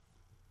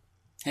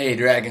Hey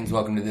Dragons,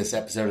 welcome to this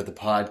episode of the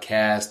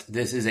podcast.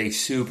 This is a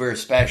super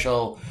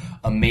special,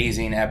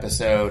 amazing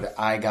episode.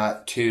 I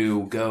got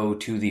to go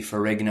to the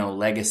Ferrigno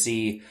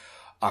Legacy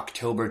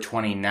October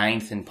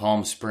 29th in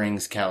Palm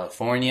Springs,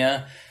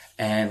 California.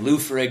 And Lou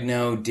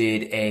Ferrigno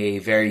did a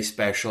very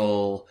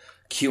special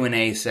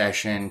Q&A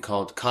session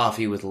called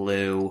Coffee with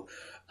Lou.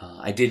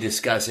 I did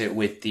discuss it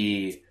with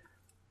the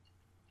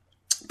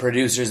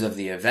producers of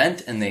the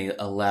event, and they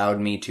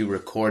allowed me to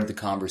record the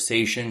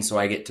conversation, so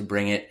I get to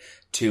bring it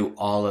to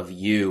all of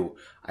you.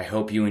 I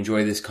hope you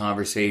enjoy this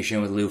conversation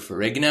with Lou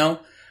Ferrigno.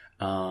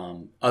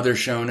 Other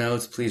show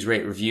notes, please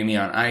rate, review me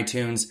on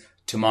iTunes.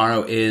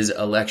 Tomorrow is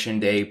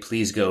election day.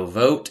 Please go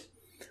vote.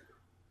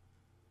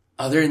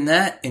 Other than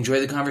that,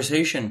 enjoy the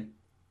conversation.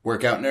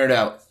 Work out, nerd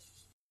out.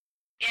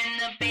 In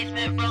the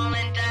basement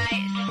rolling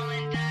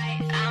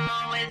dice, I'm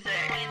a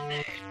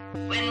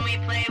wizard. When we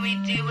play, we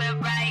do it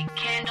right.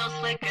 Candles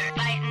flicker,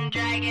 fighting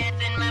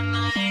dragons in my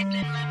mind.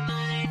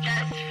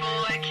 Just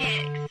for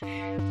kicks.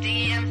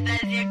 DM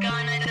says you're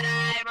gonna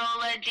die.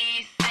 Roll a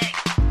d6.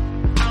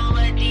 Roll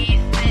a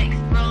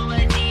d6. Roll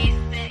a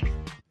d6.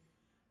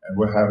 And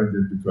we're having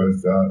this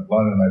because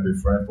Lana and I have been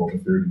friends for over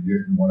 30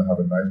 years. We want to have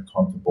a nice,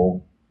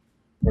 comfortable,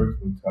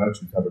 personal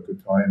touch. We have a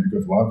good time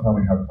because a lot of time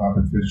we have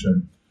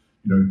competition.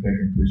 You're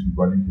taking pictures,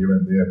 running here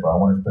and there, but I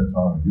want to spend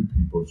time with you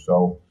people.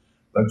 So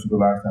let's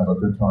relax and have a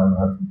good time,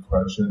 have some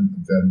questions,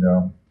 and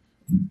then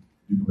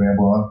you can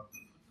ramble on.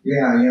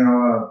 Yeah,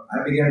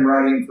 I began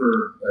writing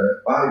for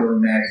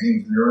bodybuilding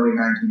magazines in the early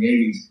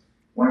 1980s.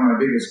 One of my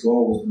biggest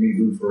goals was to meet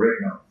Lou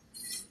Ferrigno.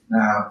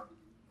 Now,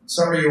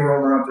 some of you are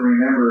old enough to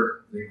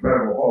remember The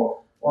Incredible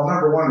Hulk. Well,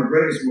 number one, the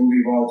greatest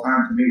movie of all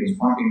time to me was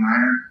Pumping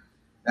Iron.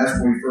 That's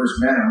where we first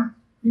met him.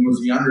 He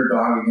was the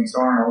underdog against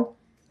Arnold,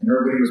 and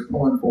everybody was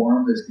pulling for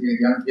him, this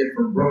young kid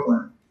from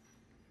Brooklyn.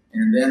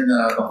 And then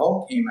the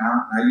Hulk came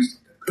out, and I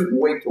couldn't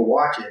wait to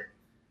watch it.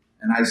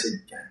 And I said,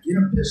 God, get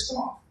him pissed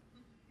off.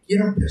 Get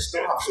him pissed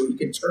off so he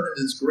can turn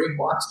into this green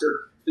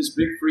monster, this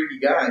big freaky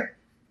guy.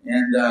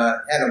 And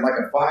had like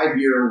a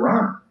 5-year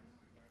run.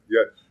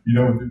 Yeah,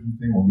 what's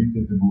interesting, when we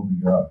did the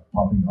movie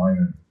Pumping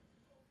Iron,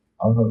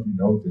 I don't know if you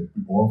know this,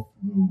 we all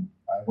flew,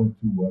 I went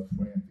to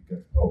France to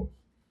get posts.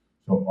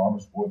 So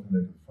Arnold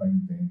Schwarzenegger,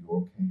 Frank Dane,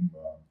 all came,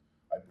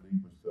 I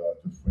believe it was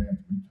to France.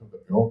 We took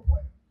an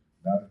airplane,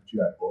 not a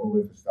jet, all the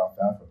way to South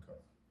Africa.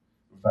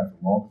 It was like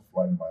the longest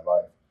flight in my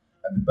life.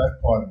 And the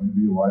best part, when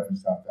we arrived in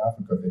South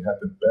Africa, they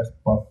had the best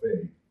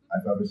buffet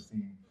I've ever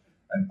seen.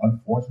 And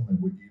unfortunately,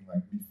 we're eating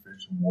like meat,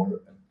 fish, and water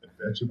and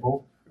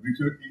vegetables. We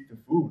couldn't eat the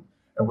food.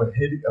 And we're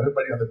hitting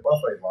everybody on the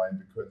buffet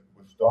line because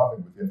we're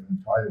starving. We're there for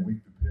an entire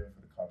week preparing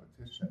for the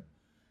competition.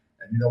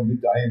 And when you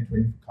die and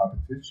train for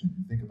competition,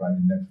 you think about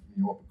your next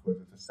meal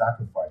because it's a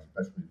sacrifice,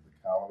 especially with the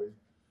calories.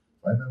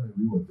 So I remember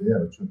we were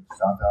there.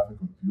 South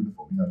Africa was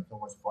beautiful. We had so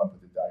much fun,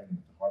 but the dieting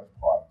was the hardest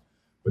part.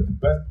 But the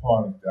best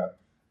part is that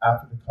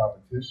after the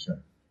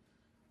competition,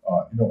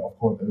 of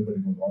course,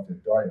 everybody goes on their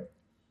diet.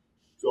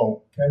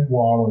 So Ken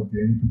Waller and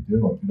Danny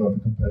Padilla,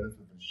 the competitors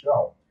of the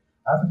show,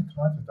 after the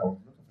contest, I was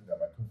looking for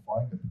them. I couldn't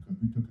find them because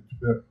we took a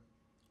trip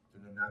to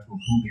the Natural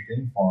Food and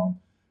Game Farm.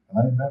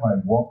 And I remember I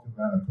walked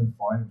around, I couldn't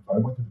find them. So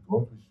I went to the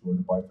grocery store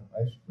to buy some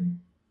ice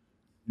cream,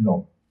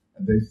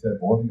 and they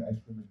said, all the ice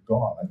cream is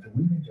gone. I said,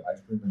 what do you mean the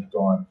ice cream is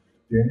gone?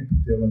 Danny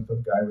Padilla and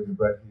some guy with a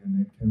red hair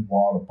named Ken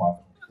Waller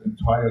bought the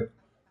entire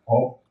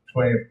whole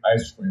tray of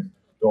ice cream.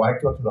 So I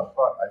go to the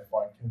hut, I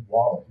find Ken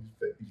Waller.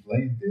 He's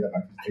laying there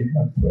like he's 8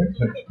 months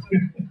pregnant.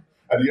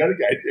 And the other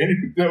guy, Danny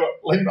Padilla,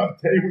 laying on the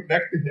table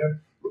next to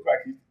him, looked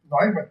like he's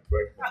 9 months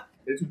pregnant.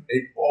 They just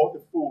ate all the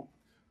food.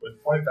 But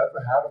it's funny, that's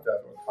what happens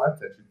after a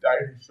contest. You're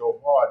dieting so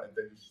hard, and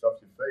then you stuff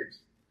your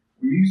face.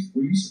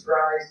 Were you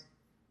surprised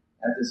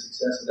at the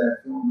success of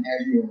that film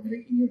as you were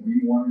making it? Were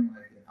you wondering,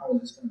 how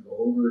is this going to go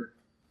over?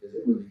 Because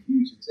it was a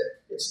huge success.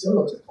 It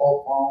still has a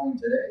cult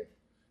following today.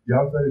 Yeah,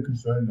 I was very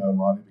concerned,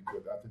 Lonnie,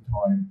 because at the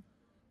time,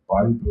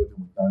 bodybuilding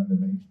was not in the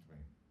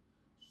mainstream.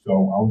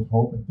 So I was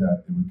hoping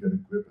that it would get a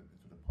grip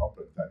into the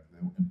public, that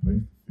they would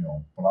embrace the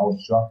film. But I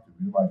was shocked to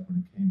realize when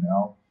it came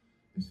out,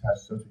 it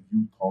has such a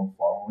huge cult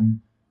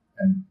following,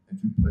 and it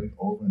just played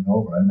over and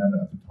over. I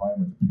remember at the time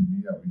with the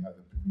premiere, we had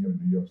the premiere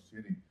in New York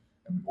City,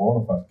 and all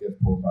of us get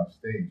posed on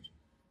stage.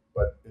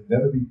 But it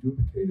never be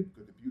duplicated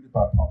because the beauty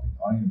about Pumping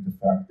Iron is the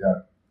fact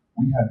that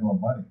we had no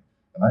money.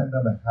 And I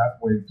remember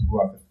halfway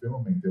throughout the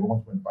filming, they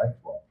almost went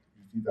bankrupt.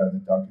 You see that in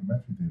the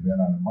documentary, they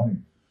ran out of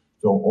money.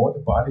 So all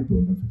the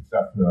bodybuilders,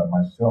 except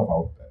myself,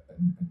 out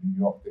in New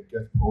York, they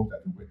get posed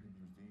at the Whitney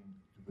Museum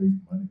to raise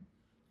money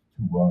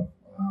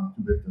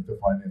to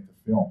finance the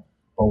film.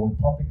 But when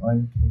Pumping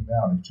Iron came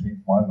out, it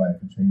changed my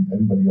life. It changed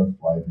everybody else's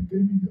life. It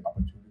gave me the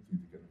opportunity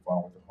to get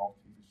involved with the whole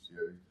TV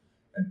series.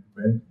 And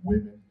men,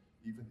 women,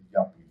 even the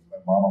yuppies,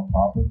 like Mama and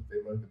Papa,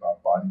 they learned about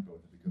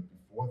bodybuilding because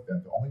before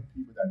that, the only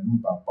people that knew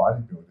about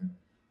bodybuilding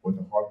were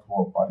the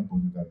hardcore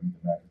bodybuilders that read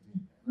the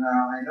magazine.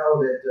 Now, I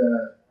know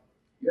that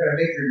you had a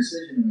major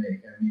decision to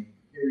make. I mean,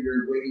 here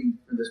you're waiting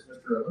for this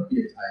Mr.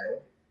 Olympia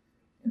title,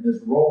 and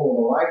this role of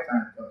a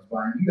lifetime comes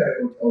by, and you got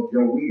to go tell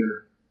Joe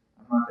Weider,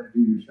 I'm not going to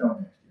do your show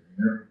next year.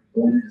 Remember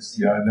going in to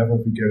see. Yeah, I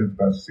never forget it.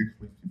 About 6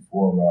 weeks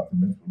before the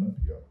Mr.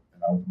 Olympia, and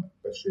I was in the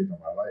best shape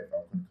of my life. I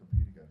was going to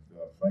compete against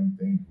Frank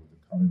Dane, who was the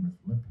coming Mr.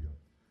 Olympia.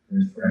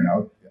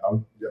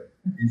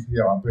 And he's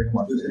here. I'm bringing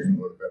my stage a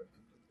little bit.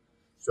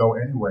 So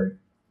anyway,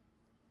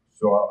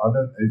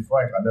 hey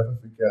Frank, I'll never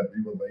forget.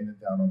 We were laying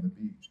down on the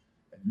beach,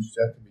 and you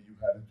said to me you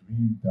had a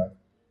dream that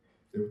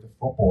there was a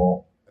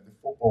football, and the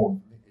football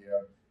was in the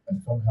air,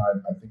 and somehow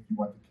I think you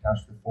went to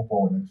catch the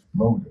football and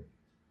exploded.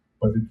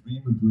 But the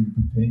dream was really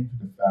pertaining to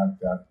the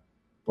fact that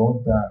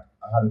going back,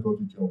 I had to go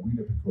to Joe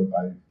Weider because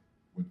I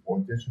was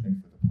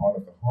auditioning for the part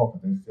of the Hulk,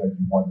 and they said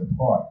you won the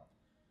part.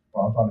 But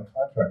I was on a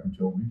contract with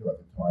Joe Weider at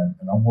the time,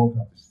 and I'm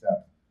walking up the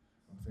steps.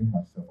 I'm thinking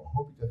to myself, I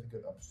hope he doesn't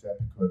get upset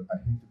because I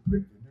hate to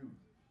break the news.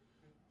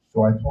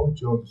 So I told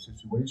Joe the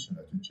situation.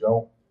 I said,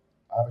 Joe,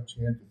 I have a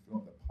chance to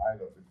film the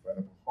pilot of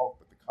Incredible Hulk,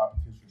 but the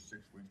competition is 6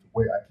 weeks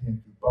away. I can't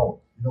do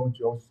both. You know what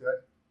Joe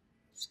said?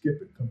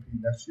 Skip it, compete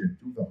next year,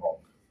 do the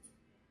Hulk.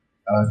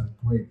 And I said,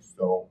 great.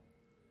 So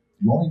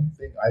the only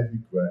thing I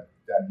regret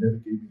that never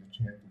gave me the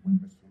chance to win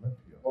Mr.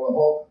 Olympia. Well, the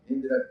Hulk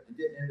didn't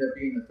end up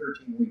being a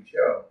 13-week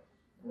show.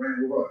 It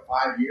ran over,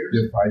 5 years?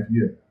 Yeah, 5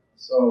 years.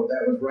 So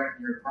that was right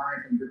in your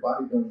prime, from your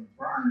bodybuilding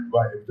prime.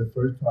 Right. It was the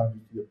first time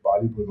you see a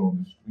bodybuilder on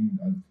the screen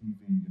on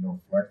TV,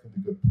 flexing,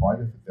 because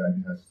prior to that,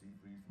 you had Steve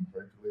Reeves from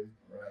Hercules.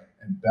 Right.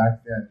 And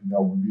back then,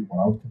 when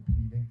I was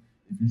competing,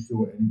 if you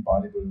saw any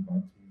bodybuilders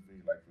on TV,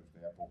 like, for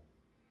example,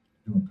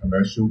 doing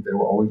commercials, they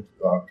were always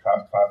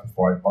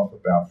classified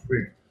muscle-bound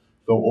freaks.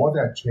 So all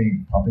that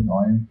changed, pumping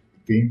iron,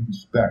 gained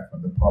respect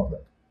from the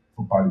public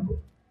for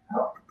bodybuilding.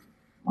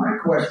 My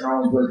question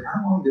always was,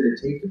 how long did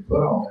it take to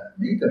put all that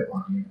makeup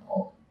on you?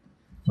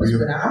 It's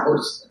been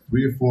hours.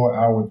 3 or 4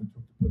 hours it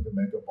took to put the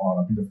makeup on.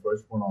 I'll be the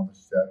first one on the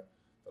set,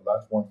 the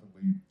last one to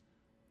leave.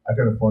 I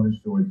got a funny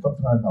story.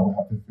 Sometimes I would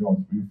have to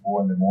film 3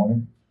 or 4 in the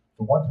morning.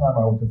 So one time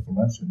I was in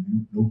Valencia,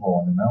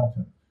 Newhall on the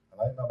mountain, and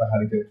I remember how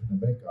to get to the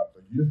makeup.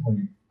 So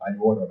usually I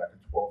order like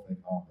a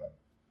 12-inch omelet.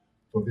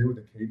 So they were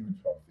the catering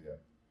truck there.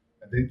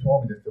 And they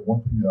told me that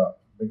once we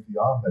make the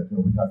omelet,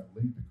 we have to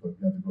leave because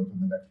we have to go to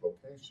the next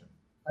location.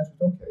 I said,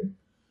 okay.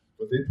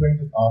 So they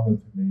bring this omelet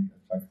to me.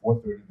 It's like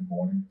 4:30 in the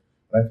morning.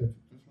 And I said,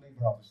 just leave it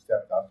on the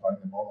steps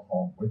outside the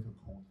motorhome, wait till it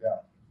cools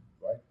down,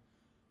 right?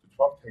 The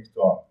truck takes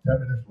off.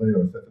 10 minutes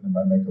later, I said to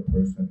my makeup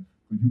person,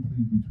 could you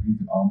please retrieve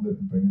the omelet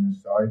and bring it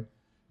inside?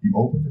 He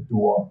opened the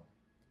door.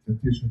 The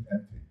dish was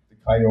empty. The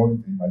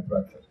coyotes ate my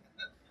breakfast.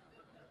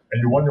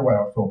 And you wonder why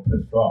I was so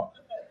pissed off.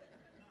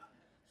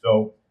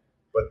 So,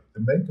 but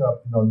the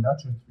makeup, not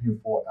just 3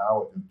 or 4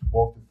 hours, it's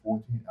 12 to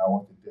 14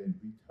 hours a day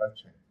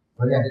retouching.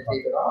 You had to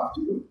take it off,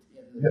 too.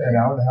 Yeah, an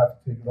hour and a half to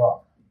take it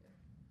off.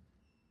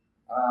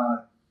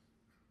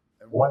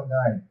 And one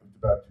night, it was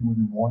about 2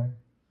 in the morning,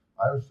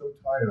 I was so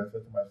tired, I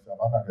said to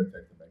myself, I'm not going to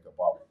take the makeup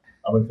off.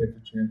 I'm going to take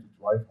the chance to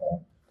drive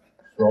home.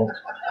 So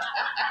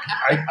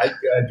I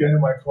get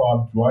in my car,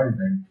 I'm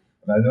driving,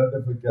 and I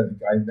never forget the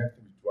guy next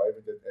to me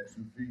driving that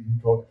SUV. He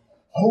goes,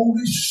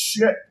 holy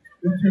shit,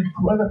 it's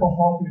Incredible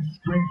Hulk, and he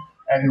screamed,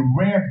 and he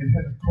rammed and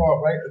hit his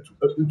car right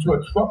into a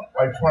truck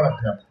right in front of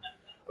him.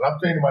 And I'm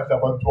saying to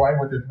myself, I'm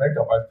driving with this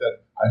makeup. I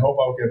said, I hope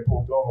I'll get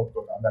pulled over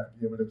because I'm not going to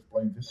be able to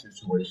explain this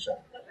situation.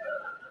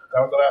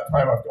 That was the last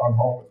time I've gone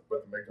home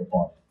with the makeup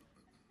on.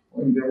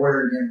 Well, you can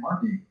wear it again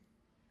Monday.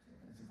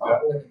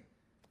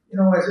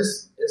 Yeah. As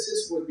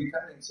this was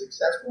becoming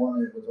successful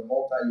and it was a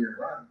multi-year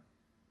run,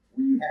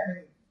 were you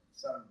having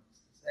some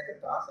second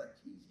thoughts like,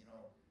 geez,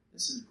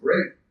 this is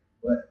great,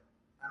 but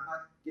I'm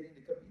not getting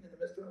to compete in the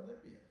Mr.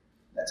 Olympia.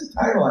 That's a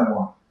title I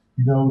want.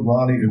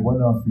 Lonnie, it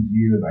went on for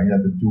years. I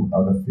had to do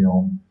another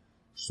film.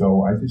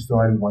 So I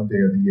decided one day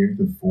at the age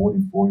of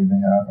 40 and a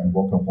half, I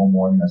woke up one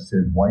morning, I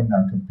said, why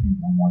not compete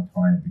one more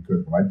time?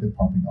 Because when I did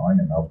pumping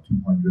iron, I was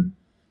 276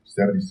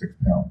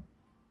 pounds.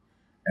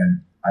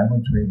 And I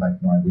went train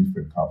like 9 weeks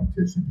for the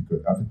competition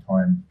because at the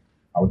time,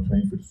 I was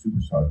training for the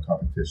supersize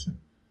competition.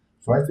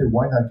 So I said,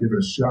 why not give it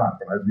a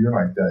shot? But I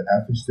realized that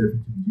after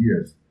 17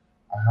 years,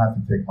 I had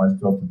to take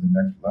myself to the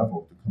next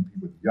level to compete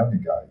with the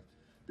younger guys.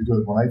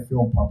 Because when I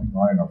filmed Pumping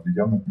Iron, I was the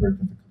youngest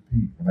person to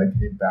compete. When I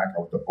came back, I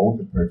was the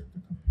oldest person to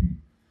compete.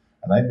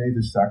 And I made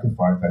the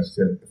sacrifice. I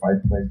said, if I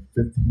play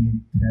 15,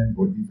 10,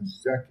 or even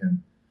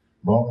second,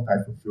 long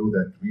as I fulfill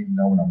that dream,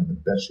 knowing I'm in the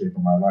best shape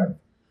of my life.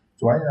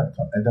 So I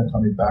ended up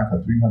coming back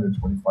at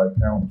 325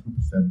 pounds,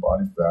 2%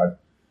 body fat.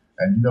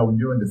 And when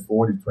you're in the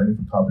 40s training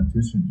for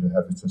competition, you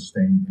have to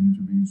sustain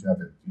injuries, you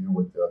have to deal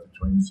with the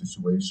training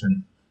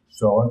situation.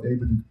 So I was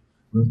able to.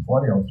 It was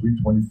funny, I was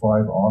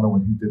 325. Arnold,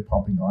 when he did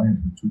Pumping Iron,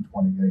 he was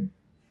 228.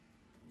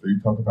 So you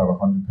talk about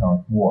 100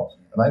 pounds more.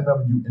 And I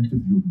remember you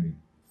interviewed me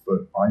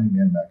for Iron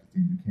Man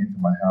magazine. You came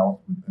to my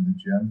house in the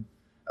gym.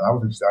 And I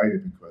was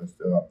excited because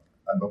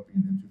I love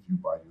being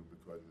interviewed by you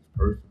because it's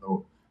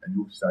personal and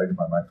you're excited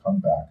by my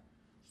comeback.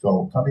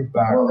 So coming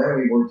back. Well, then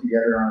we worked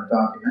together on a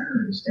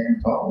documentary, To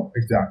Stand Tall.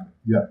 Exactly,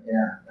 yeah.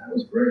 Yeah, that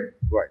was great.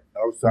 Right.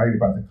 I was excited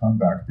about the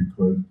comeback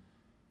because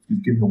he's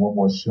giving it one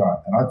more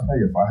shot. And I'll tell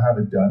you, if I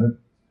haven't done it,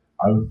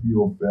 I would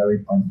feel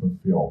very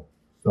unfulfilled.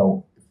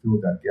 So it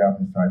feels that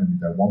gap inside of me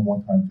that one more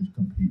time just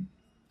compete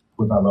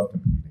because I love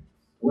competing.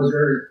 Was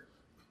there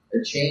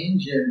a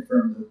change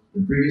from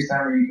the previous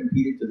time where you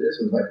competed to this?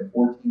 It was like a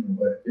 15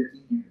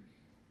 year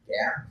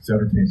gap?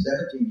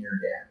 17-year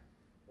gap.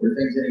 Were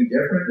things any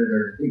different,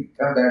 or did they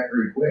come back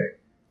pretty quick?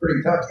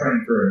 Pretty tough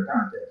training for a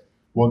contest.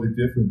 Well, the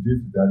difference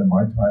is that in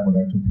my time when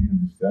I competed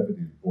in the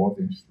 70s, all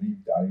the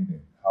extreme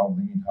dieting, how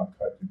lean, how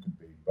cut you can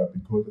be. But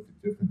because of the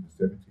difference in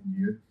 17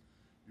 years,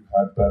 you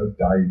had better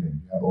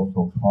dieting. You had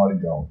also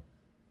cardio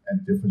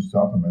and different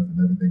supplements and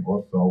everything.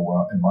 Also,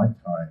 in my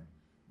time,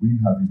 we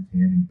have these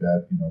tanning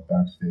beds,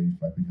 backstage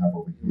like we have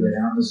over here. Lay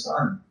out in the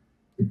sun.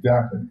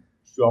 Exactly.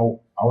 So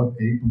I was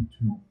able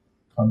to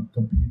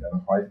compete at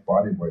a high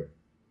body weight.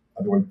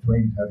 Otherwise,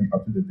 train heavy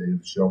up to the day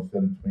of the show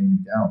instead of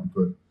training down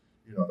because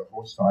the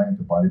whole science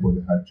of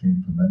bodybuilding had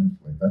changed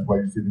tremendously. That's why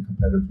you see the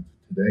competitors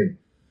today,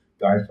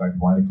 guys like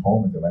Ronnie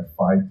Coleman, they're like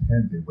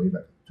 5'10", they weigh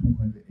like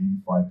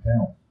 285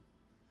 pounds.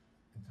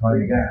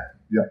 What you got?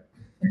 Yeah,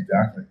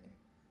 exactly.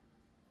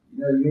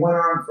 You went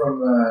on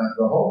from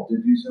the Hulk to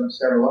do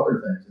several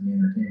other things in the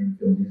entertainment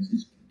field. It's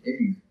just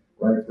continued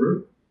right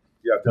through.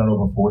 Yeah, I've done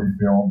over 40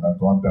 films. I've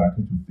gone back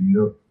into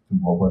theater to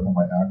work on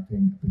my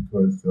acting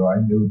because I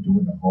knew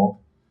doing the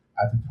Hulk.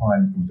 At the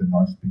time, it was a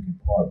non-speaking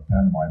part of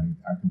pantomime,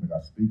 acting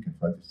without speaking,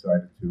 so I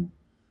decided to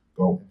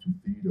go into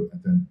theater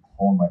and then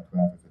hone my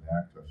craft as an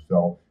actor.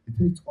 So it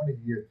takes 20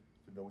 years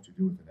to know what you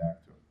do as an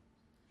actor.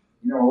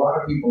 A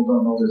lot of people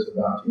don't know this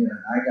about you, and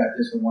I got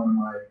this in one of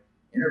my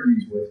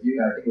interviews with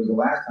you. I think it was the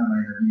last time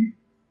I interviewed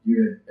you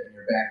in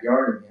your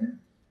backyard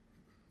again.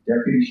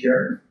 Deputy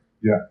Sheriff?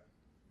 Yeah.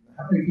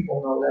 How many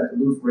people know that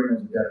Lou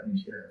Ferrigno is a deputy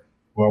sheriff?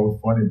 Well, it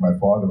was funny. My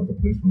father was a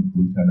police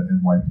lieutenant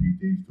at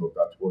NYPD, so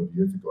about 12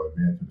 years ago, I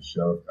ran to the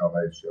sheriff,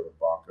 LA, Sheriff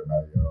Barker, and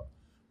I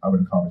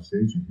having a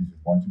conversation. He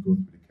said, why don't you go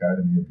through the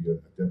academy and be a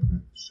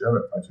deputy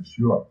sheriff? I said,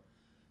 sure.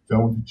 So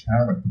it was a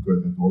challenge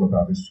because it's all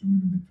about the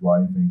shooting, the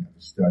driving, and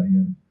the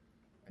studying.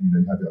 And,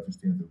 you have to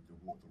understand the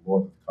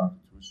laws of the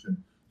Constitution.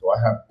 So I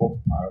have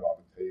books piled on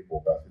the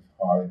table about this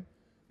high,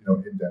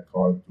 in that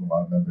car, doing a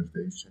lot of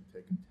memorization,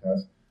 taking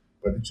tests.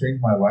 But it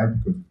changed my life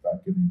because it's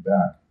about giving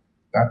back.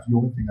 That's the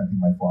only thing I think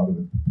my father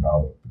was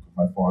proud of, because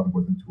my father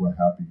wasn't too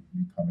happy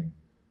me coming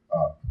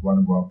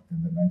runner-up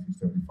in the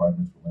 1975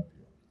 Miss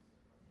Olympia.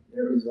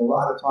 There was a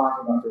lot of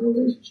talk about the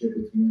relationship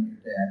with you and your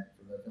dad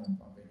for the film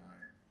Pumping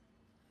Iron.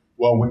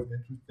 Well, what's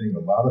interesting,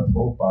 a lot of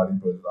pro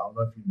bodybuilders, I don't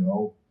know if you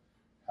know,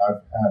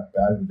 have had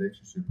bad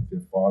relationships with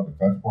their father.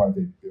 That's why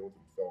they build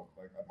themselves,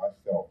 like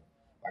myself.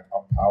 Like,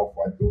 I'm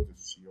powerful, I built a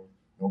shield,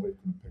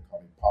 nobody's going to pick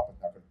on me, Papa's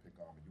not going to pick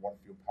on me. You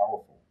want to feel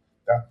powerful.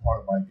 That's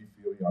part of my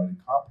inferiority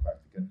complex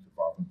against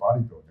involved in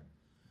bodybuilding.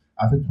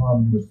 At the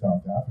time he was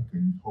South Africa,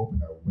 he was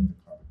hoping I would win the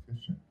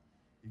competition.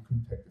 He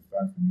couldn't take the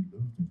fact of me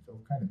losing, so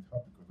it was kind of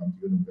tough because I'm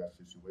dealing with that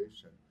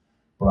situation.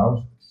 But I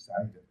was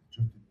excited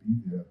just to be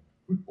there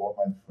with all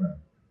my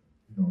friends,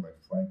 like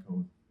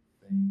Franco,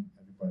 Thane,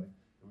 everybody.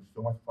 It was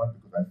so much fun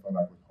because I felt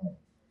I was home.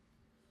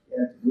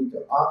 Yeah, we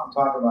often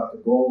talk about the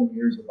golden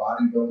years of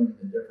bodybuilding and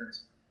the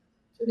difference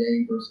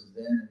today versus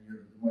then, and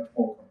you're much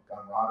more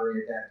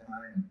camaraderie at that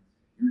time. And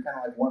you're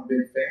kind of like one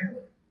big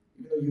family.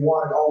 Even though you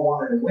all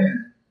wanted to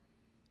win,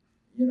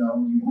 you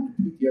wanted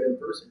to beat the other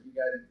person. You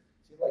guys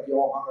seemed like you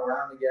all hung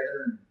around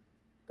together and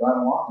got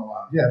along a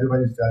lot. Yeah,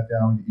 everybody sat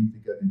down, you eat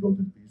together, you go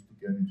to the beach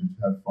together, you just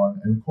have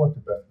fun. And of course,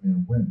 the best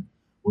man wins.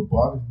 What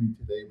bothers me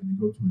today, when you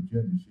go to a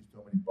gym, you see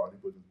so many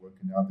bodybuilders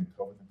working out, they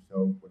cover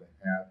themselves with a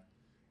hat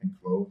and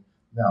clothes.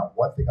 Now,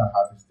 one thing I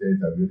have to say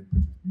that really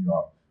pisses me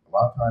off, a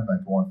lot of times I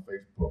go on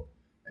Facebook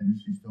and you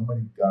see so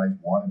many guys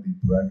want to be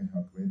bragging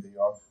how great they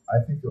are.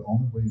 I think the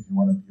only way if you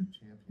want to be a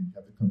champion, you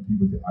have to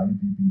compete with the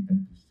IBB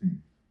NPC.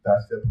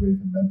 That separates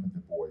the men from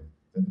the boys.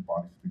 Then the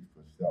body speaks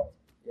for itself.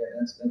 Yeah,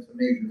 that's the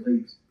major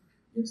leagues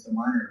against the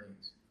minor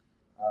leagues.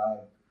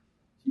 So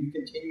you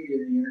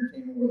continued in the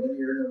entertainment world, and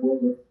you're in the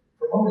world of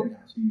promoting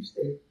now. So you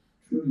stay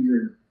true to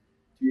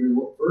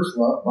your first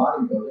love,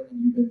 bodybuilding,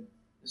 and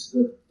this is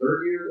the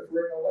third year of the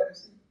Ferrigno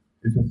legacy.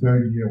 It's the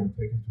third year. We're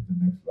taking it to the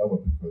next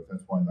level because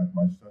that's why, like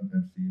my son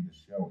MC in the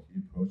show, he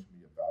approached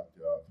me about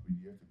 3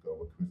 years ago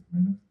with Chris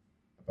Minnis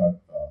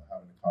about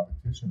having a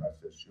competition. I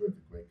said, sure,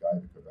 it's a great guy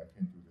because I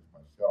can't do this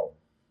myself.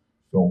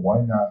 So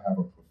why not have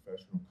a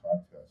professional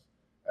contest?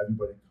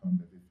 Everybody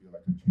comes if they feel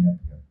like a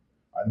champion.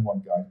 I don't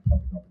want guys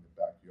pumping up in the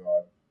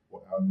backyard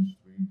or out in the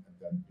street and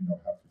then,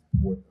 have to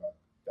support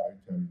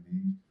dietary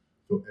needs.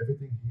 So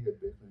everything here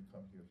basically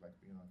comes here is like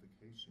being on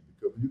vacation.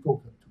 Because when you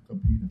go to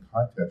compete in a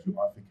contest, you're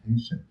on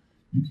vacation.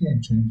 You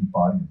can't change your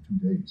body in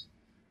 2 days.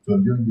 So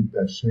if you're in your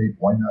best shape,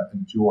 why not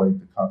enjoy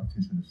the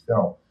competition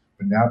itself?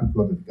 But now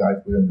because of the guys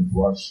wearing the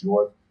broad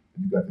shorts,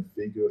 and you got the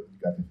figure, you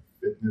got the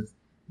fitness,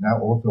 now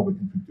also we're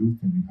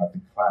introducing, we have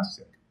the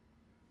classic.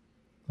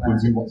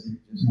 Because we want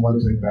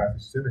to bring back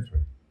the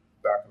symmetry,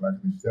 back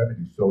in the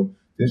 70s. So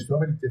there's so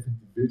many different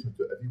divisions,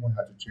 so everyone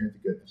has a chance to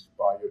get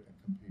inspired and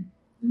compete.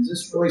 Does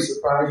this really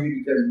surprise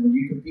you? Because when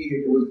you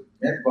competed, it was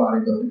men's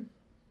bodybuilding.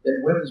 Then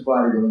women's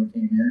bodybuilding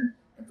came in.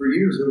 And for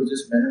years, it was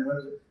just men and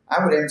women.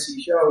 I would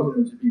MC shows,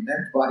 and it would be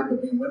men's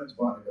bodybuilding and women's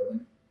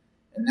bodybuilding.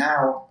 And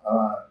now,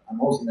 I'm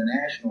hosting the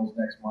Nationals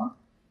next month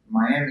in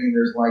Miami, and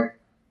there's like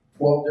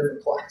 12 different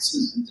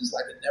classes, and just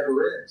like it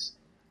never is.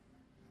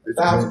 It's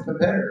 1,000 great.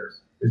 competitors.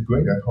 It's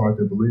great. That's hard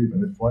to believe.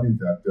 And it's funny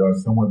that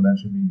someone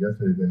mentioned me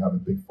yesterday they have a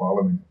big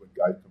following with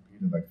guys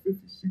competing like 50,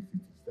 60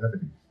 to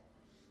 70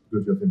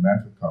 because of the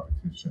massive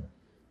competition.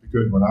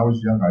 Because when I was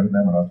young, I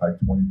remember when I was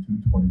like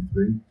 22,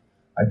 23,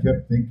 I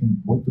kept thinking,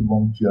 what's the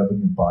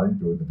longevity in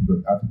bodybuilding? Because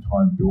at the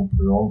time, Bill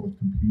Pearl was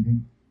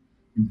competing.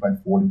 He was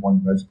like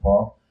 41 West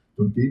Park.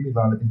 So it gave me a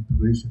lot of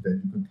inspiration that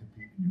you can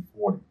compete in your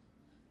 40s.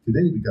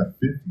 Today, we got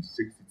 50,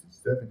 60 to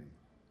 70.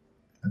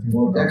 I think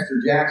Well,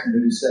 Dexter Jackson,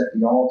 who just set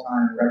the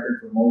all-time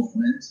record for most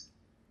wins,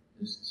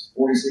 is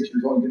 46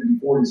 years old. He's going to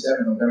be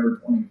 47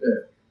 November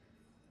 25th.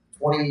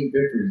 28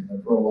 victories in the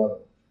pro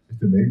level.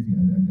 It's amazing,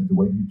 and the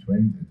way he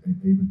trains and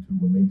able to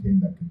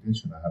maintain that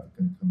condition, I have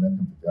to commend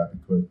him for that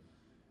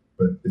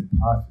but it's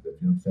positive,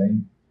 you know what I'm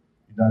saying?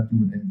 You're not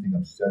doing anything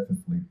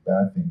obsessively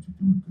bad things, you're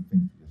doing good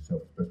things for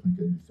yourself, especially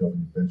getting yourself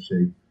in the best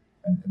shape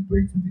and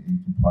embracing the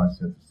aging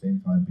process at the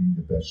same time being in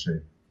the best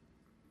shape.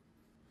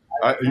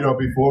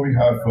 Before we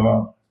have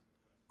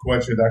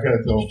questions, I got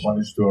to tell a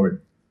funny story.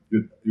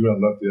 You're going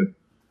to love this.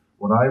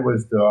 When I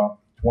was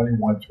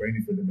 21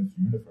 training for the Miss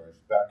Universe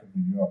back in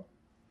New York,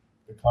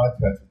 the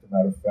contest, as a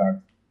matter of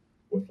fact,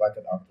 was like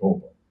in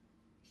October.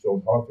 So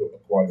it was hard to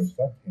acquire a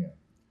suntan.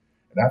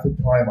 And at the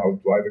time, I was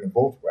driving a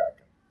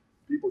Volkswagen.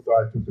 People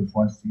thought I took the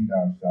front seat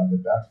out of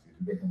the back seat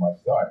to get to my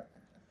side.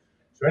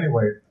 So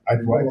anyway, I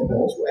drive to the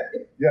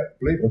Volkswagen? Yeah,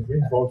 a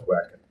green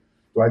Volkswagen.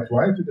 So I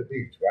drive to the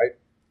beach, right?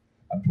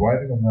 I'm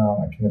driving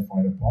around. I can't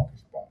find a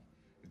parking spot.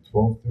 It's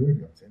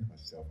 12:30. I'm saying to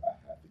myself, I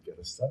have to get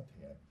a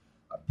suntan.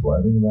 I'm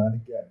driving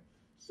around again.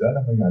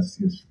 Suddenly, I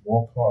see a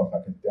small car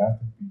like a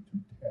Datsun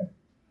B210.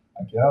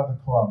 I get out of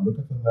the car, I'm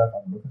looking to the left,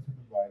 I'm looking to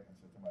the right, and I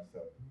said to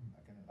myself, I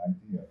get an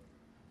idea.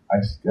 I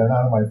get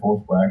out of my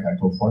Volkswagen, I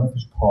go in front of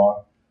his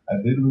car,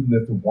 I literally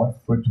lifted 1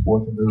 foot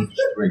towards the middle of the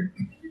street.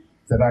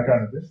 Then I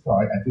got on this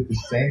side, I did the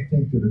same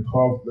thing to the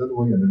car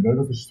literally in the middle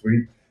of the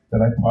street,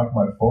 then I parked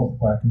my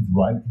Volkswagen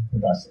right into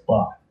that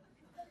spot.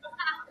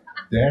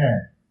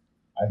 Then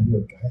I hear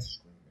a guy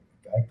screaming,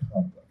 a guy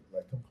comes,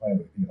 like some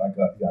kind of,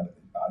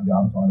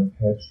 arms on his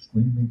head,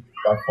 screaming,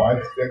 about 5,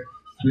 6,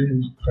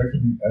 screaming, cursing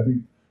me every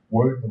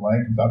word in the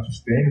language. I'm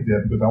just standing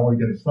there because I want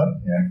to get a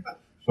suntan.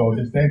 So at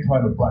the same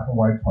time, the black and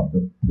white comes,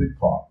 the police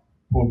car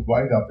pulls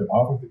right up. The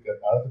officer gets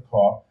out of the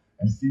car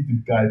and sees this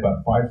guy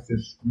about 5,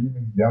 6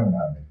 screaming, yelling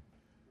at me.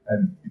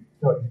 And he's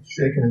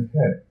shaking his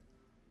head.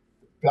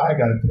 The guy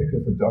got a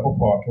ticket for double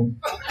parking.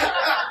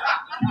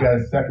 He got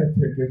a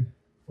second ticket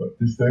for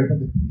disturbing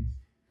the peace.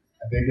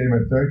 And they gave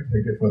him a third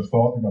ticket for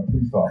assaulting a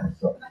police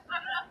officer.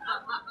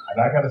 And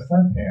I got a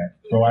suntan.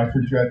 So I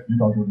suggest you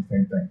don't do the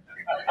same thing.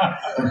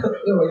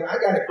 Louis, I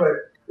got a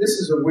question.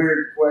 This is a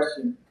weird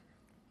question.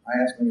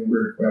 I ask many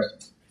weird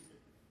questions.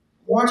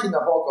 Watching the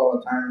Hulk all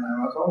the time, and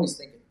I was always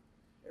thinking,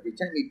 every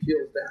time he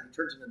peels down, he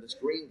turns into this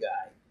green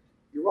guy.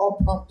 You're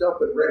all pumped up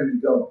and ready to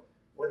go.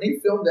 When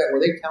they filmed that, were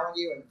they telling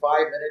you in 5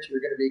 minutes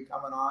you're going to be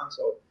coming on,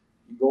 so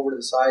you go over to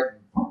the side and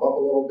pump up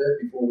a little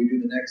bit before we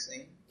do the next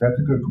scene? That's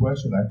a good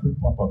question. I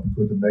couldn't pump up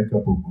because the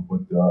makeup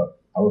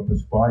I would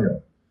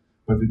perspire.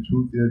 But the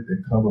truth is,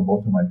 it covered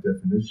most of my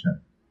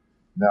definition.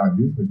 Now,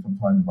 usually,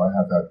 sometimes if I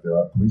have that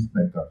grease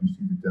makeup, you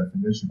see the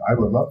definition. I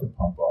would love to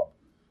pump up.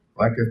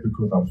 But I guess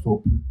because I'm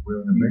so pissed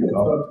wearing the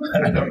makeup,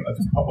 I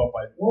just pump up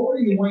my... What were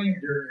you weighing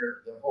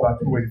during the whole about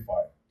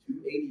 285.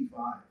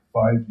 285.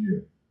 5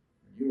 years.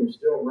 You were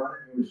still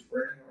running, you were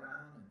sprinting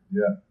around?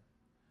 Yeah.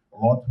 A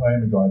long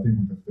time ago, I think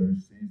it was the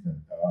third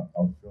season, I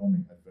was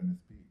filming at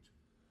Venice Beach.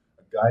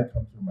 A guy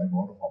comes to my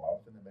motorhome. I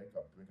was in the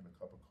makeup drinking a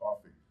cup of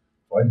coffee.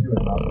 So I hear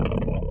a knock on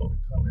the door.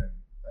 I come in.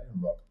 I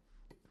didn't look.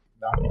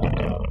 Knock.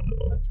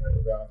 I turn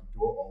around, the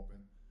door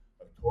opens.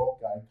 A tall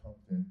guy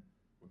comes in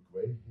with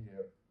gray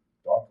hair,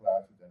 dark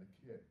glasses, and a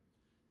kid.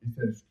 He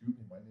said, "Excuse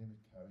me, my name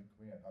is Cary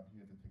Grant. I'm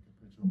here to take a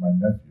picture of my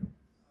nephew."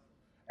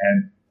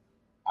 And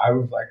I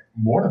was like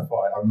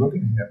mortified. I'm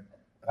looking at him,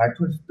 and I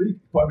couldn't speak.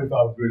 He probably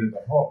thought I was ready to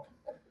Hulk.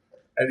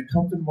 And he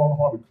comes to the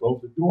motorhome, we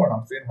close the door, and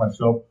I'm saying to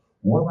myself,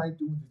 what am I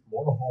doing in this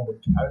motorhome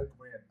with Cary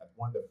Grant as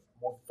one of the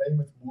most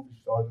famous movie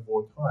stars of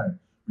all time?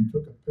 We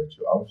took a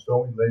picture. I was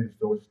so elated,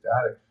 so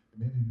ecstatic. It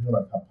made me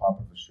realize how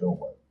popular the show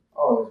was.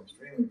 Oh, it was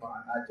extremely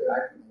fun. I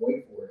couldn't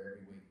wait for it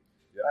every week.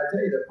 Yeah. I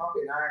tell you, the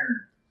pumping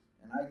iron,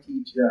 and I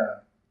teach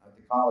at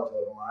the college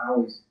level, and I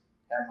always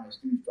have my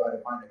students try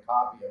to find a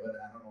copy of it.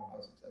 I don't know how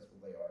successful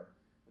they are.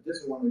 But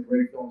this is one of the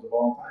great films of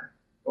all time.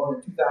 Going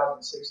to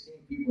 2016,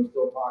 people are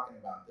still talking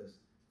about this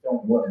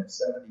film, what, in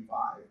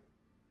 75?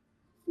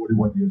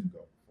 41 years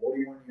ago.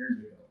 41 years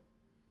ago.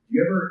 Do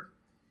you ever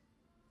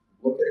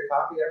look at a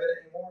copy of it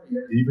anymore?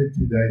 Even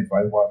today, if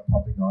I watch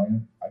Pumping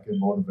Iron, I get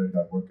motivated.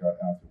 I work out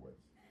afterwards.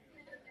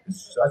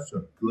 It's such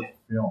a good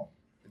film.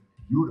 It's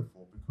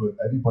beautiful because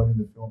everybody in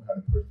the film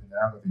had a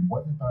personality. It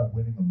wasn't about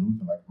winning or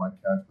losing. Like Mike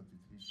Cash with the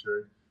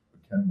T-shirt,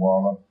 with Ken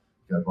Waller,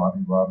 you got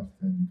Robbie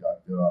Robinson, you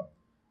got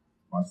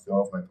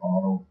myself, like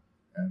Arnold,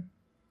 and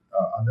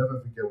I'll never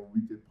forget when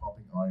we did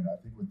Pumping Iron. I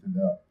think it was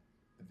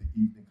at the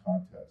evening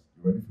contest.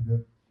 You ready for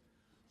this?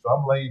 So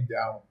I'm laying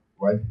down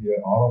right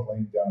here. Arnold's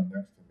laying down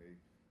next to me.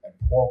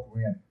 Paul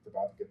Grant is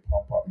about to get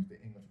pumped up. He's the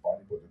English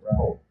bodybuilder,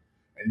 right?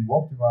 And he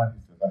walked around.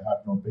 He says, "I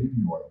have no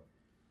baby oil."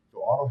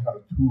 So Arnold had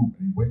a tube,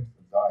 and he winks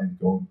his eye and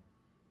goes,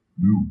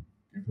 "Lou,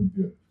 give him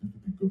this. This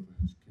would be good for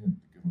his skin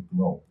to give him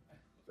glow."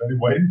 So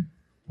anyway,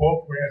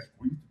 Paul Grant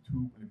squeezed the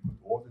tube and he put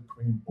all the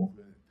cream over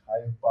the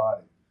entire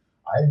body.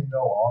 I didn't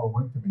know. Arnold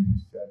winked at me.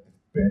 He said,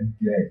 "It's Ben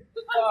Gay."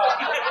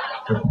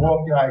 The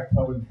poor guy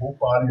covered his whole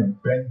body in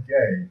Ben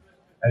Gay,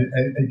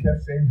 and he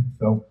kept saying to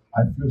himself,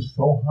 "I feel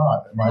so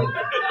hot. I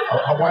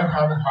want to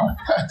have a hot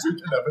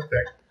patches and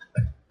everything."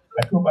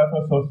 I felt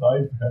myself so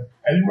sorry for him.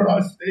 And he went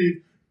on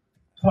stage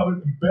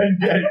covered in Ben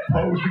Gay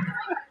posing.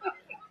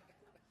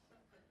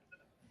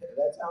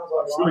 That sounds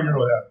like I'm sure you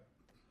know that.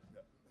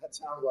 That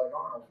sounds like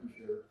Arnold for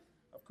sure.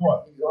 Of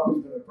course. He's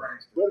always been a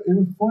prankster. But it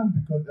was fun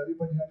because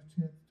everybody had a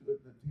chance to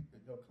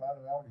clown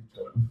around each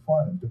other. It was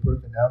fun. It was the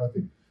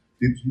personality.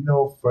 Did you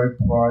know first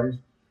prize?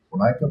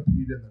 When I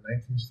competed in the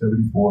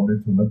 1974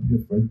 Miss Olympia,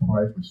 first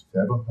prize was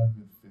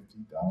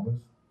 $750.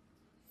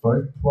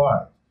 First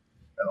prize.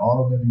 And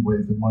Arnold made me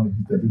wave the money.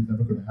 He said, "It's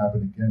never going to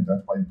happen again."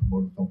 That's why he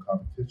promoted some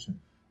competition.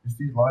 You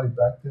see, Lonnie,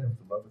 back then, it was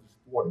the love of the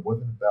sport. It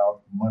wasn't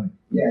about money.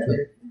 Yeah,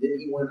 didn't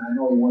he win? I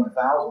know he won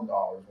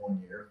 $1,000 one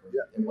year.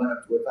 Yeah. It went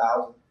up to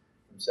 1,000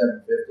 from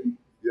 750.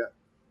 Yeah.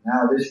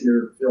 Now this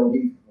year, Phil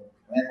Heath,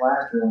 and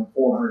last year won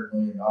 $400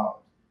 million. It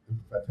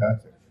was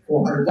fantastic.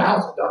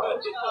 $400,000.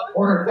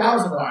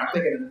 $400,000. I'm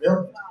thinking in a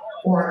million.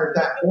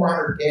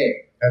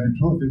 400K. And the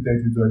truth is they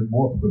deserve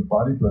more because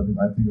bodybuilding,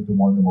 I think, is the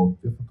one of the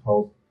most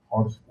difficult,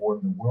 hardest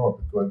sport in the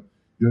world because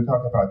you're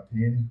talking about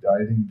training,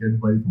 dieting, getting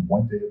ready for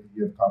one day of the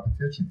year of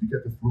competition. If you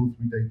get the flu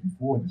 3 days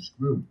before, you're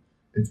screwed.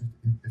 It's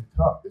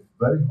tough. It's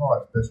very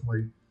hard,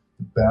 especially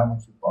to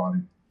balance your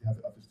body. You have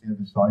to understand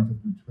the science of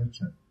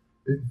nutrition.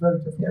 It's very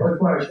difficult. Yeah, it was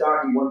quite a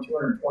shock. He won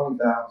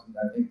 $220,000,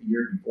 I think, the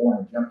year before,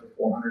 and it jumped to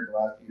 $400,000 the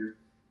last year.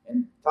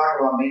 And talk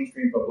about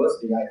mainstream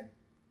publicity,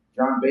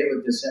 John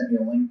Bailiff just sent me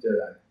a link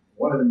to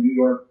one of the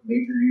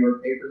major New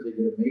York papers. They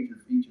did a major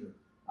feature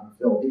on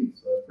Phil Heath,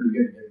 so it's pretty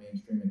good to get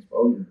mainstream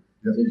exposure.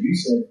 Because as you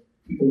said,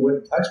 people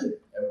wouldn't touch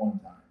it at one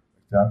time.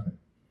 Exactly.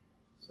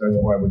 So that's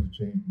why it's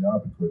changed now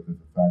because of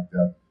the fact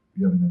that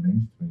we have in the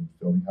mainstream.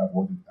 So we have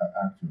all these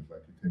actors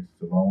like it takes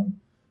Stallone,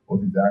 all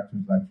these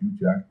actors like Hugh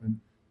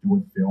Jackman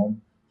doing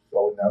film.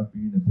 So now it's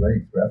being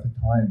embraced. But at the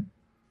time,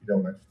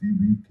 like Steve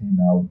Reeve came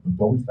out, it was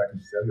always like a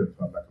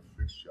stereotype, like a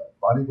freak show.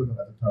 Body wasn't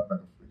at the time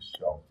like a freak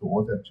show. So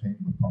all that changed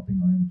with pumping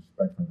iron and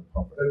respect for the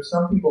public. But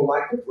some people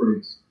like the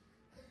freaks.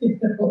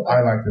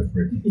 I like the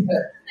freak.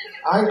 Yeah.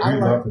 I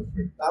love the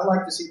freak. I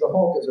like to see the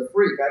Hulk as a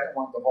freak. I didn't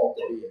want the Hulk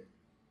to be a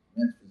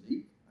men's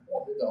physique. I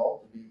wanted the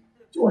Hulk to be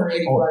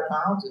 285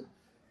 pounds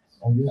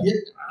and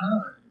get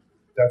on.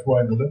 That's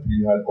why in the Olympia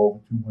you had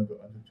over 200,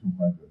 under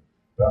 200.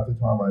 But at the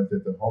time when I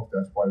did the Hulk,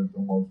 that's why it was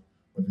almost,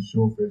 when the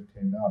show first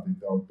came out, they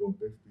thought Bill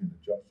Bixby and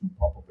the jumpsuit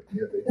pump up an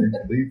ear. They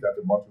didn't believe that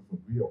the muscles were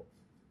real.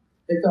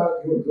 They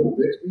thought you were Bill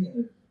Bixby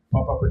and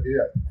pump up an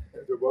ear.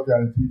 They wrote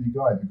that on TV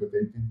Guide because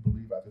they didn't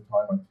believe at the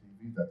time on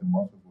TV that the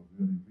muscles were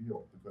really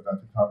real. Because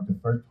at the time, the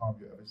first time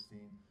you ever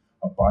seen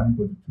a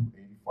bodybuilder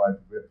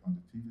 285 rip on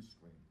the TV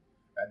screen.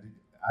 And the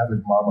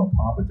average mom and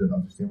papa didn't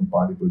understand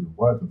what bodybuilding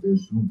was, but they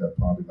assumed that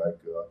probably like...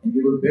 and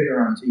you look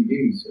bigger on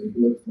TV, so you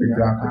look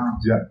 300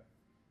 pounds. Yeah.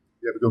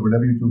 Yeah, because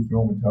whenever you do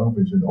film and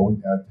television,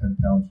 always add 10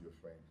 pounds to your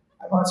frame.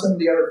 How about some of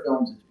the other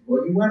films?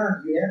 Well, you were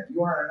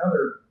on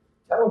another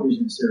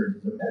television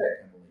series as a medic,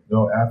 I believe.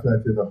 No, after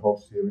I did the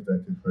whole series, I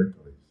did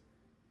Hercules.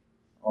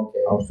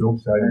 Okay. I was so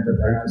excited for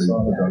Hercules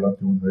because I that. love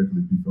doing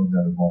Hercules. We filmed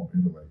that in Rome,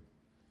 Italy.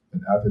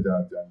 And after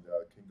that, then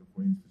King of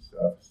Queens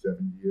for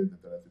 7 years.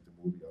 And then I did the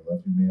movie I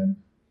Love You, Man.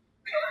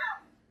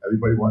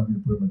 Everybody wanted me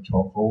to put him in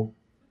chokehold.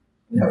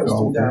 That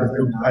was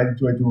 2009. I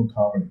enjoy doing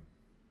comedy.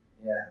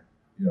 Yeah.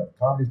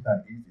 Comedy's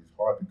not easy. It's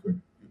hard because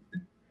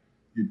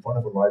you're in front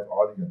of a live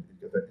audience. You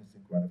get that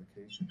instant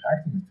gratification.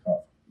 Acting is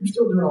tough. You're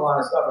still doing a lot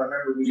of stuff. I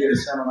remember we did a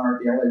seminar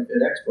at the LA Fit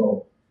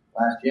Expo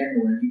last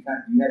January, and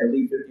you had to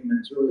leave 15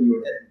 minutes early.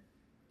 You were heading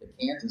to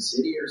Kansas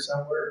City or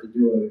somewhere to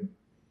do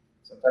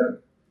some type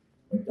of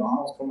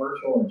McDonald's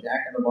commercial or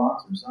Jack in the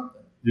Box or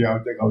something. Yeah,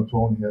 I think I was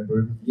throwing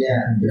hamburgers. Yeah.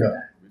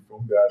 We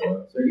filmed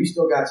that. So you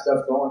still got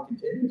stuff going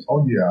continuously?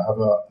 Oh yeah,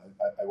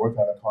 I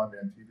worked on a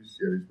Con-Man TV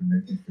series with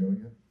Nathan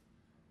Fillion,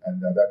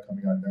 and that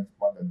coming out next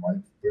month. And my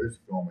British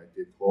film I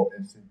did called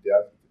Instant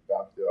Death. It's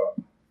about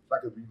it's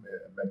like a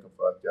remake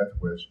of Death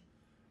Wish,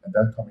 and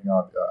that's coming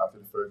out after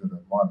the first of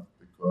the month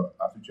because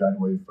after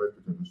January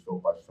 1st because it was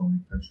sold by Sony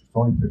Pictures.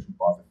 Sony Pictures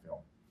bought the film.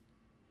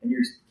 And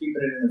you're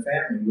keeping it in the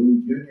family.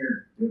 Louis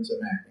Jr. doing some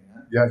acting,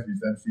 huh? Yes, he's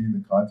emceeing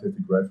the contest.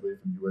 He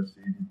graduated from USC.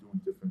 He's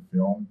doing different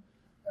films,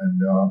 and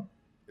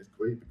it's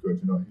great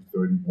because he's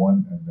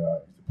 31 and he's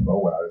a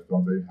pro at it. So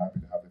I'm very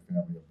happy to have the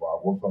family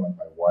involved. Also, like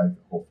my wife,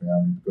 the whole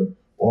family, because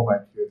all my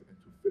kids are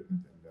into fitness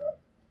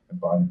and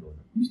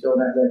bodybuilding. You still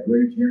have that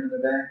great gym in the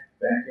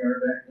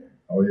backyard back there?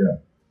 Oh yeah,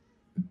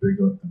 it's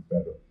bigger and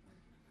better.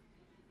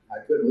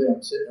 I couldn't believe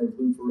I'm sitting there with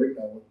Lou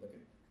Ferrigno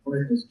looking.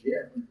 We're in this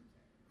gym,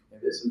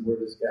 and this is where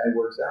this guy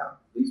works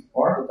out. At least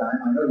part of the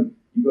time. I know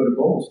You go to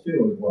Gold's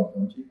too as well,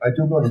 don't you? I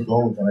do go to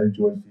Gold's and I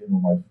enjoy seeing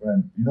with my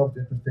friends. You know what's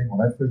interesting? When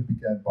I first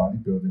began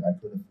bodybuilding, I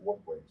couldn't afford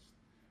weights.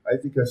 I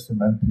used to get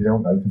cement pail.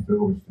 I used to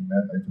fill it with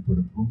cement. I used to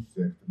put a broom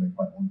stick to make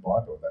my own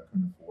barbell. I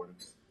couldn't afford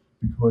it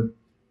because,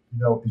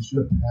 you know, it's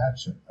your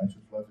passion. I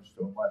just love it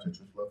so much. I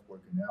just love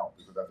working out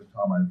because at the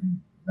time I read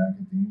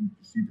magazines.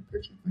 You see the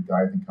pictures of the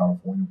guys in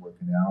California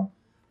working out,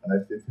 and I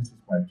said, this is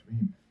my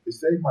dream. It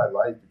saved my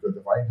life because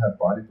if I didn't have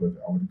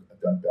bodybuilding, I would have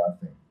done bad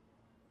things.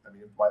 I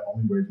mean, it's my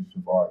only way to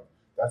survive.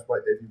 That's why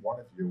every one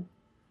of you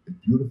is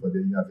beautiful that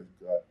you have this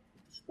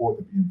sport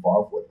to be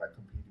involved with, like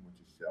competing with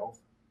yourself,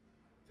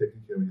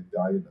 taking care of your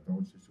diet and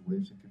those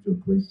situations gives you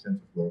a great sense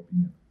of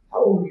well-being.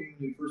 How old were you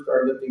when you first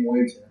started lifting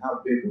weights, and how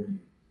big were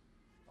you?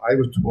 I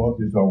was 12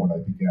 years old when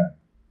I began.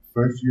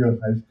 First year of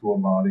high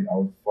school, Lonnie, I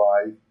was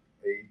 5'8".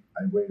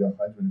 I weighed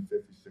 156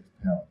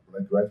 pounds.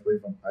 When I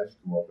graduated from high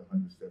school, I was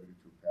 172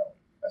 pounds.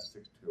 That's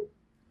 6'2".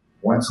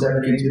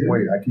 172?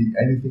 Weight. I could eat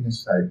anything in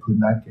sight. Could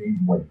not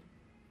gain weight.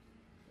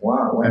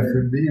 Wow. And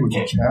for me, it was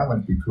a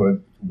challenge because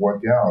to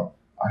work out,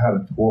 I had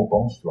a tall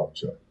bone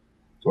structure.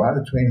 So I had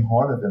to train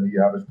harder than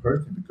the average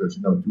person because,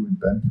 you know, doing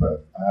bench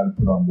press, I had to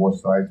put on more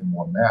size and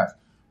more mass.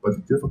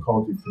 But the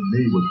difficulty for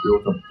me was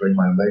built up bring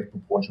my leg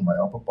proportion to my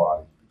upper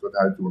body because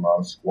I had to do a lot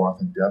of squats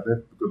and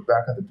deadlift. Because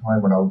back at the time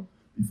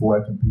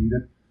before I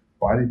competed,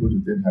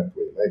 bodybuilders didn't have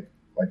great legs.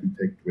 Like you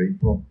take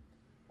Draper,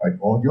 the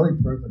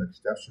only person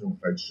exceptional was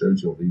like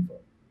Sergio Oliva.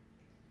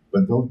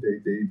 But those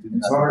days, they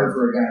didn't It's have harder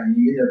for a guy.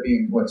 You end up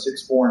being,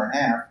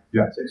 6'4.5",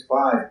 Yeah.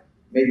 6'5",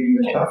 made it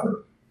even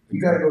tougher. You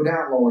got to go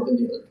down lower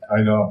than the other guy.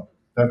 I know.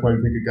 That's why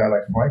you take a guy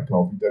like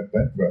Franco, he does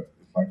bench press.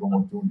 It's like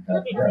almost doing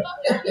half rest.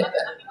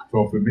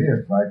 So for me,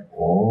 it's like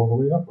all the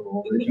way up and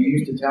all the way Did you down.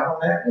 used to tell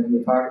him that when you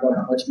were talking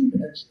about how much you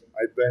benched?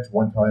 I benched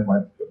one time,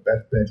 my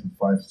best bench was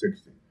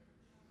 560.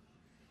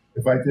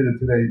 If I did it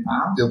today,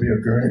 there'll be a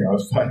gurney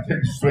outside,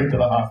 take you straight to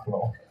the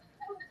hospital.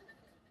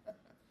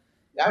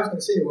 I was going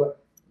to say,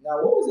 what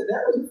was it?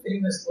 That was a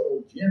famous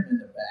little gym in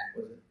the back.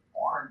 Was it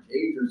Orange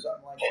Age or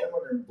something like that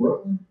when in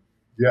Brooklyn?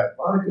 Yeah. A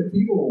lot of good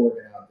people were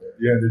working out there.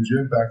 Yeah, the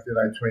gym back then,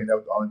 I trained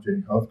out at the Orange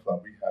Health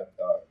Club. We had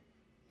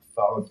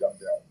solid jump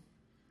down.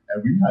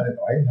 And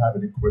I didn't have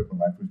an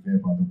equipment like, for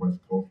example, on the West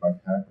Coast, like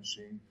hack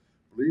machine.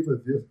 Believe it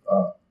or this,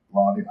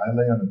 Lonnie, I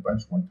lay on the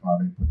bench one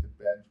time and put the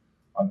bench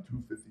on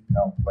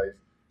 250-pound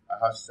plates. I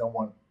had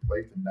someone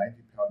place a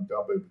 90-pound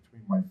dumbbell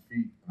between my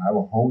feet, and I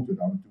would hold it.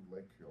 I would do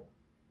leg curl.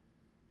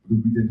 Because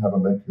we didn't have a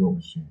leg curl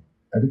machine.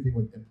 Everything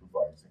was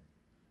improvising.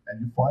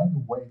 And you find a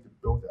way to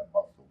build that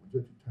muscle. When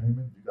you're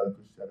determined, you got a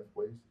good set of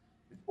weights.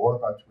 It's all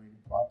about training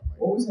properly.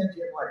 What was that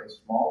gym like? A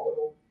small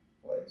little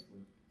place?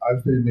 I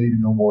would say maybe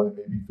no more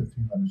than maybe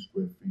 1,500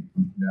 square feet. It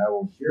was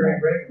narrow. Jerry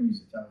Brigham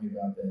used to tell me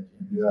about that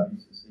gym. Yeah. I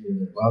used to see it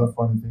there. A lot of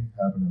funny things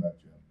happen in that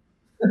gym.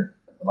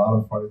 A lot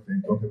of funny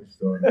things. Don't get me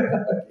started.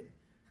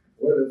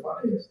 What are the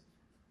funniest?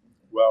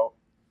 Well,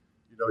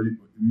 you know,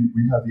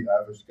 we have the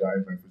average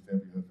guys. Like, for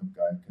example, you have some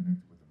guys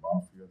connected with the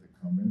mafia. They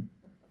come in.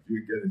 If you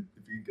can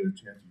get a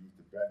chance to use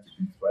the bench,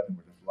 you threaten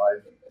with his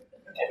life.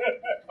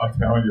 I'm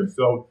telling you.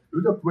 So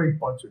it was a great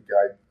bunch of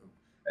guys.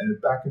 And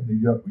back in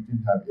New York, we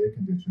didn't have air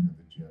conditioning in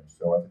the gym.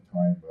 So at the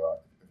time,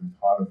 if it's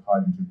hot,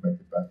 you just make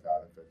the best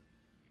out of it.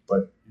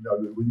 But, you know,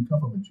 when you come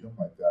from a gym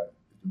like that,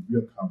 it's a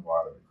real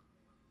camaraderie.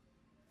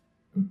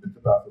 It's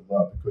about the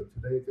love. Because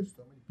today, there's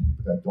so many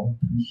people that don't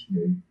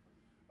appreciate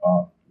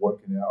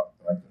working out,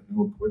 like the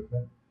new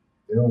equipment.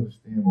 They don't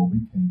understand where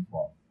we came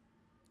from.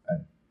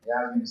 And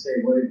Yeah, I was going to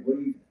say, what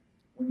do you,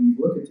 when you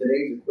look at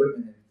today's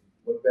equipment and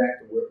look back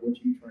to what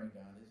you trained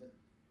on,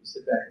 you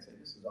sit back and say,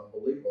 this is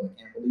unbelievable. I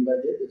can't believe I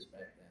did this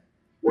back then.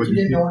 But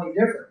you didn't know any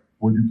different.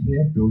 Well, you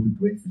can't build a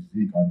great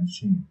physique on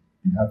machine.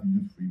 You have to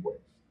use free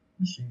weights.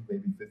 Machine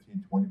maybe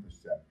 15, 20%.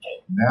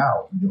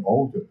 Now, when you're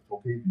older, it's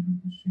okay to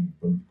use machines.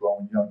 But when you're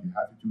growing young, you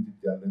have to do the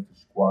deadlift, the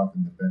squat,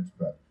 and the bench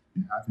press.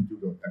 You have to do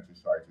those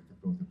exercises to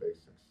build the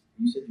basics.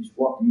 You said you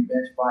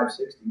bench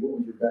 560.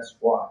 What was your best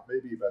squat?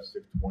 Maybe about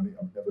 620.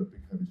 I'm never a big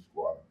heavy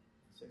squatter.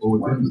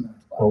 620 is not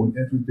But what's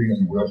interesting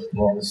and real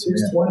strong is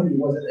 620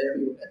 wasn't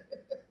heavy.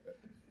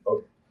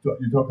 Oh,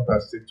 you talk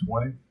about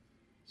 620?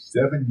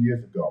 7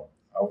 years ago,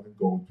 I was in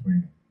gold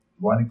training.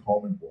 Ronnie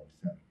Coleman walks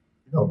in.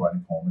 You know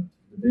Ronnie Coleman.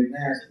 The big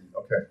nasty.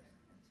 Okay.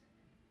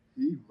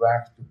 He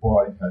racks the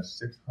bar. He has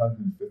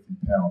 650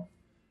 pounds.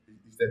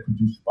 He said, could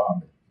you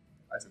spot me?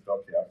 I said,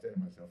 okay. I'm saying to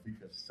myself, he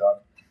just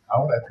sucked.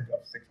 How would I pick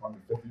up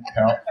 650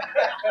 pounds?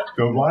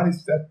 So Ronnie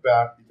stepped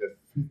back. He did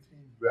 15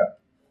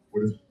 reps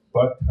with his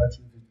butt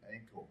touching his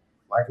ankle,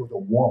 like it was a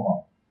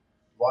warm-up.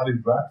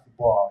 Ronnie racked the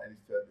bar, and he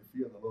said, it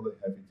feels a little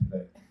bit heavy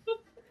today.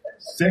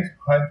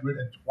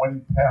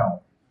 620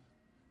 pounds.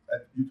 And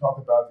you talk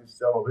about the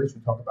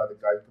acceleration, you talk about the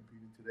guys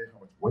competing today,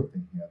 how much weight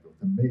they handle. It's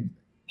amazing.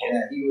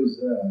 Yeah, he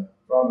was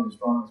probably the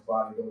strongest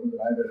bodybuilder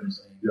that I've ever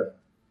seen. Yeah.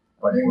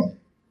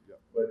 Amazing. Yeah.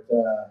 But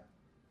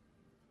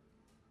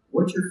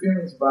what's your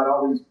feelings about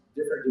all these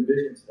different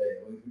divisions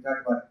today? We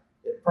talk about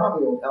it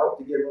probably will help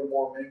to get a little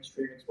more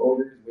mainstream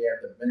exposure because we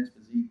have the men's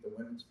physique, the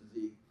women's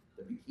physique,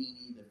 the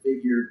bikini, the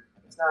figure.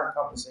 It's not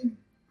encompassing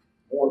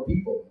more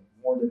people,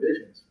 more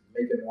divisions.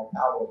 make it more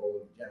palatable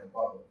to the general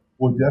public.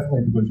 Well,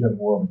 definitely because you have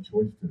more of a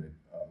choice today.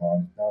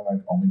 It's not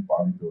like only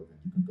bodybuilding.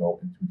 You can go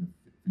into the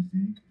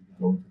physique, you can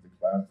go into the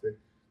classic.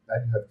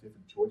 Now you have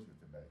different choices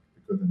to make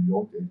because in the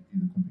old days, you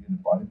either compete in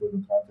a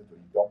bodybuilding contest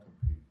or you don't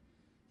compete.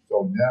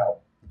 So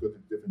now, because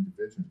of different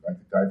divisions, like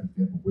the guys, for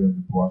example, wearing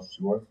the broad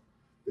shorts,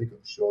 they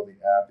can show the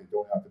ab, they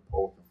don't have to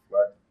pose and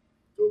flex.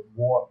 So it's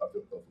more of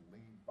the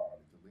lean body,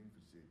 the lean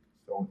physique.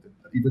 So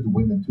even the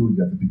women too,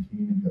 you have the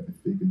bikini, you have the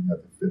figure, you have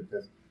the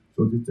fitness.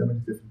 So there's so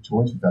many different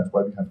choices. That's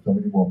why we have so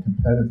many more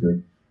competitors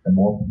and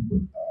more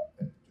people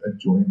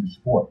enjoying the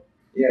sport.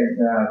 Yeah,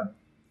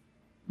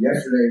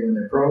 yesterday when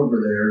the pros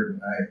were there,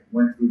 I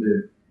went through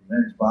the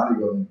men's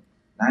bodybuilding,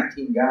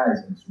 19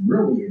 guys, and it's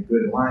really a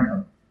good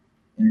lineup.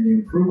 And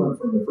the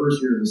improvement from the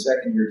first year to the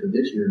second year to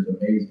this year is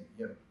amazing.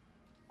 You know,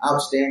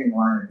 outstanding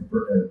lineup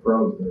of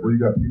pros there. Well, you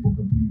got people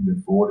competing in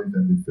the 40s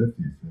and the 50s.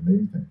 It's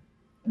amazing.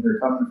 And they're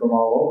coming from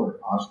all over,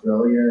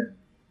 Australia.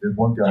 There's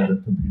one guy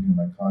that's competing in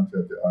my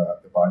contest,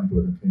 the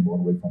bodybuilder came all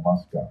the way from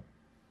Moscow.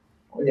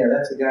 Oh, yeah,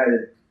 that's a guy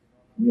that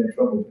we had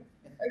trouble with.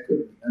 I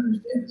couldn't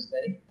understand his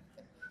name.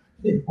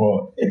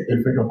 Well,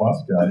 you think of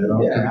Moscow, you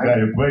know, Yeah, the guy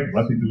who break,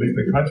 must he leave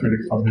the country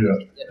to come here.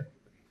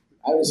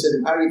 I just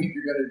said, how do you think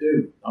you're going to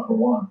do? Number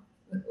one.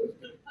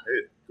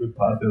 Hey, good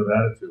positive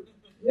attitude.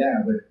 Yeah,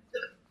 but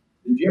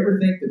did you ever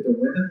think that the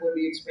women would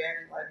be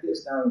expanding like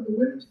this? Now, the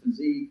women's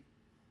physique,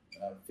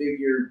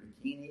 figure,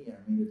 bikini, I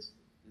mean, it's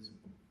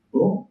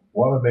boom.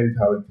 Well, I'm amazed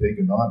how it's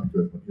taken on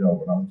because, you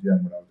know, when I was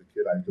young, when I was a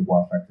kid, I used to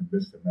watch like the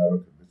Miss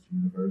America, Miss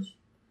Universe,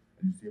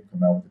 and you see them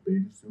come out with the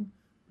bathing suit.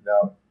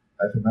 Now,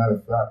 as a matter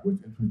of fact,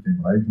 what's interesting,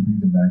 when I used to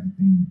read the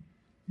magazine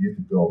years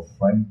ago,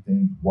 Frank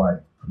Dane's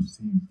wife,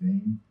 Christine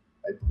Dane,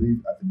 I believe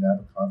at the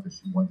NABA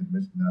contest, she won the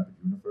Miss NABA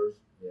Universe.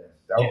 Yes.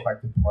 That was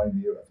like the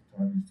pioneer at the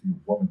time you see a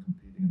woman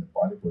competing in the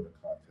bodybuilding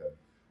contest.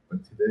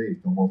 But today,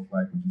 it's almost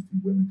like when you see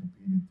women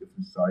competing in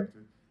different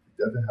sizes, it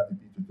doesn't have to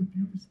be just a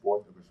beauty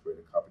sports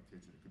illustrated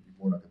competition. It could be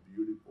more like a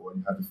beauty, or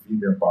you have the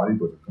female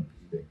bodybuilder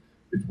competing.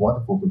 It's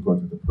wonderful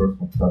because it's a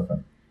personal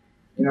preference.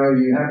 You know,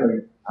 you have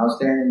an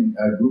outstanding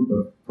group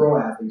of pro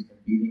athletes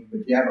competing,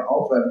 but you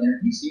also have an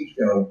NPC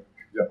show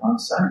on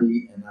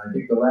Sunday. And I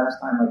think the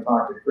last time I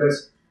talked to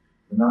Chris,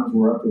 the numbers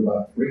were up to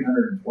about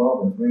 312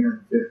 or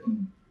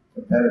 315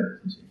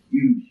 competitors. It's a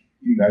huge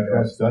show.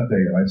 That's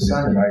Sunday, and I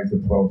believe tonight is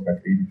a pro,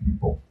 like 80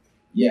 people.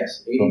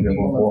 Yes, 80 people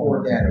in the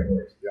four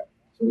categories. Yeah.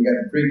 So we got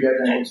the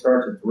pre-judging, it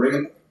starts at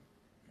 3,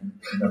 and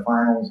the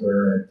finals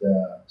are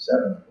at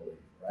 7, I believe,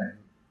 right?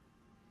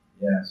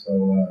 Yeah,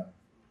 so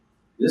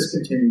this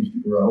continues to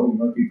grow. You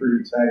must be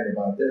pretty excited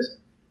about this.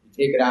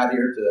 You take it out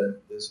here to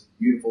this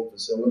beautiful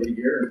facility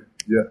here,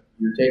 and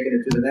you're taking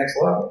it to the next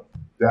level.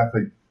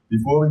 Exactly.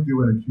 Before we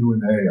do a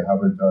Q&A, I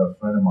have a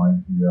friend of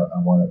mine here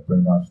I want to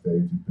bring on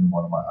stage. He's been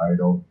one of my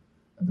idols,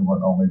 and the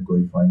one only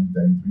great Frank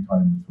Dane,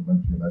 3-time Mr.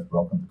 Olympia. Let's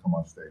welcome to come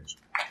on stage.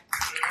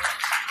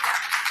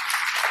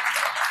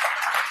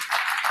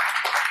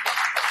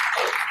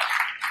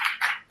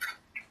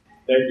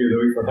 Thank you,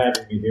 Louis, for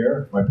having me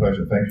here. My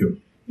pleasure. Thank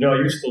you. You know, I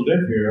used to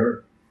live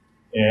here,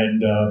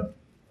 and I don't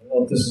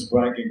know if this is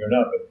bragging or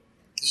not, but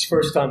this is the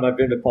first time I've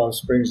been to Palm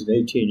Springs in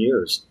 18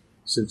 years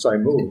since I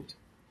moved.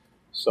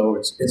 So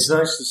it's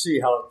nice to see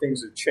how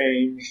things have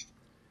changed.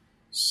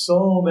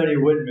 So many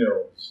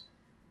windmills.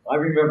 I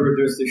remember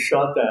there's this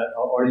shot that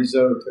Artie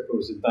Zotto took. It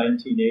was in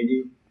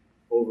 1980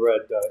 over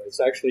at, it's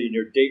actually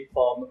near Date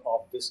Palm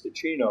off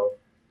Vistacino.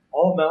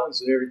 All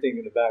mountains and everything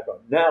in the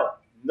background. Now,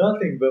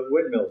 nothing but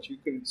windmills. You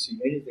couldn't see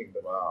anything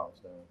but windmills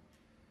now.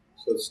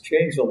 So it's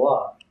changed a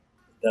lot.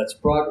 That's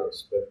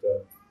progress.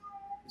 But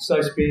it's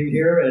nice being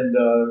here, and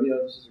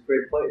this is a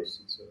great place.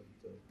 It's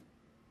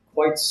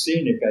quite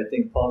scenic. I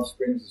think Palm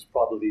Springs is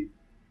probably,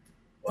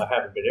 well, I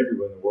haven't been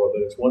everywhere in the world,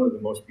 but it's one of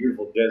the most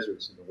beautiful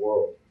deserts in the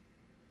world.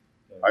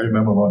 I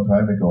remember a long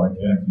time ago, I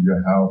came to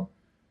your house,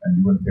 and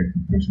you wouldn't take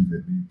some pictures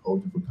of me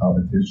posing for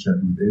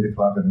competition. It was 8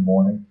 o'clock in the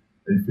morning,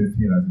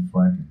 8:15, I said,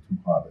 Frank, it's too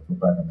hot. Let's go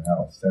back in the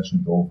house.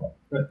 Session's over.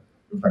 It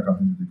was like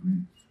 100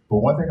 degrees. But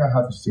one thing I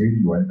have to say to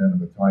you, I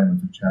remember the time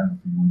was a challenge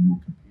for you when you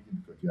were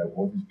competing, because you had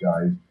all these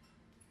guys,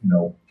 you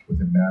know, with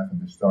the math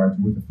and the stars.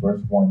 You were the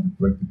first one to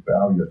break the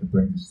barrier, to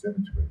bring the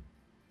symmetry.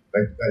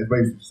 Like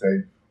everybody used to say,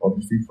 oh, if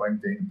you see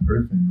Frank Dane in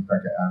person, you look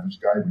like an average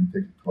guy. When you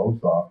take your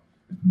clothes off,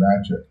 it's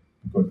magic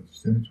because it's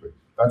symmetry.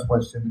 That's why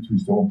symmetry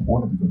is so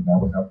important, because now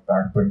we have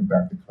bringing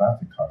back the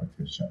classic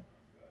competition.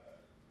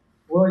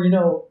 Well, you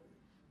know,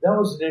 that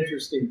was an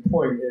interesting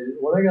point.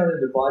 When I got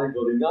into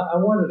bodybuilding, I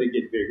wanted to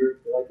get bigger,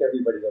 like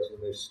everybody does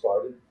when they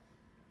started.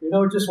 You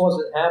know, it just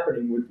wasn't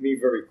happening with me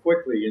very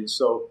quickly. And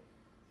so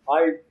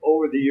I,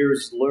 over the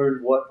years,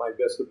 learned what my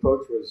best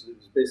approach was. It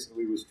was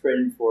basically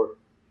training for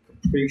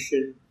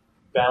completion,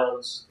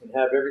 balance, and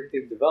have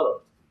everything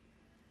developed.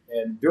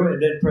 And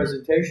then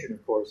presentation,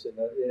 of course. And,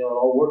 it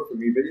all worked for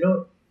me. But,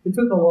 it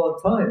took a long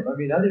time. I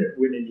mean, I didn't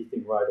win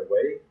anything right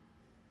away.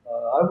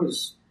 I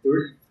was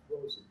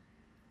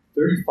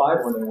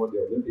 35 when I won the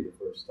Olympia the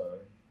first time,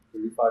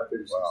 35,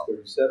 36, wow.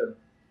 37.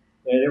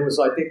 And it was,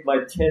 I think, my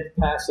 10th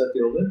pass at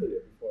the Olympia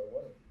before I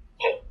won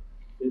it.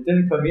 it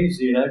didn't come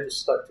easy, and I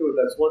just stuck to it.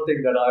 That's one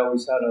thing that I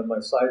always had on my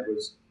side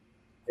was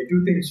I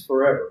do things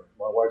forever.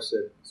 My wife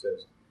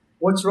says,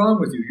 "What's wrong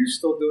with you? You're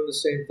still doing the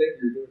same thing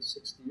you're doing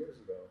 60 years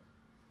ago."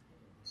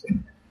 I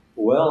said,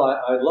 well,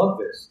 I love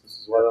this. This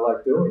is what I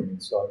like doing,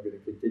 and so I'm going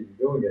to continue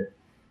doing it.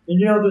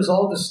 And, there's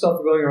all this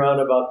stuff going around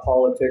about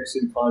politics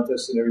and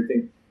contests and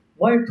everything.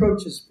 My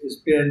approach has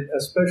been,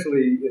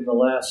 especially in the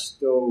last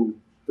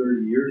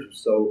 30 years or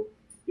so,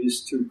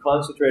 is to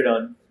concentrate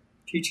on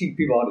teaching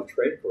people how to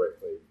train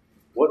correctly.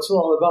 What's it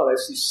all about? I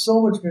see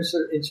so much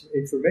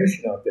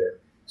misinformation out there.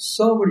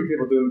 So many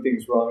people doing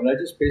things wrong, and I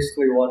just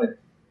basically want to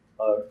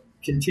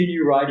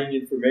continue writing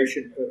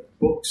information,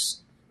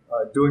 books,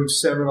 doing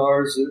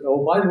seminars.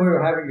 Oh, by the way,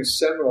 we're having a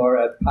seminar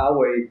at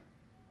Poway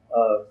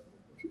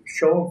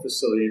Showing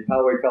Facility in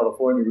Poway,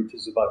 California, which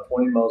is about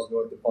 20 miles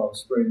north of Palm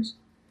Springs,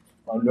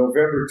 on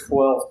November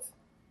 12th.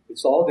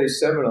 It's all day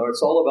seminar.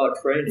 It's all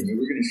about training, and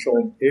we're going to show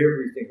them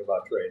everything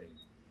about training.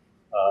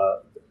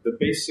 The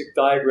basic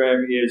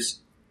diagram is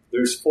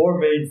there's 4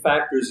 main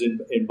factors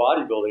in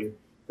bodybuilding.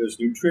 There's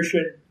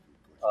nutrition,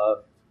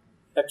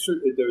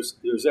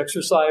 there's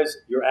exercise,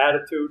 your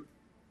attitude,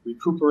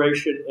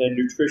 recuperation, and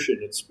nutrition.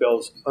 It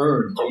spells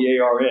EARN,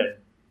 E-A-R-N.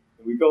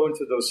 And we go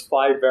into those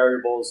 5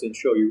 variables and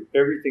show you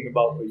everything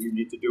about what you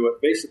need to do.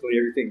 Basically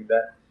everything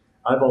that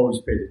I've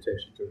always paid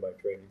attention to in my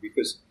training,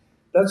 because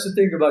that's the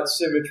thing about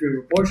symmetry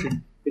and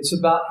proportion. It's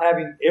about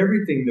having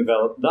everything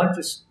developed, not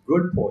just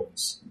good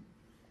points.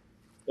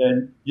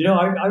 And,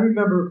 I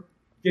remember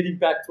getting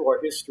back to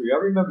our history. I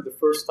remember the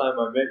first time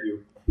I met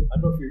you. I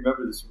don't know if you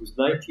remember this. It was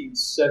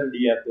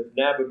 1970 at the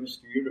NABA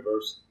Mr.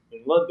 Universe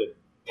in London.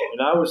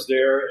 And I was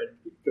there and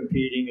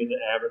competing in the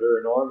amateur,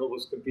 and Arnold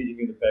was competing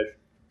in the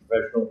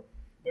professional.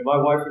 And my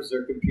wife was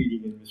there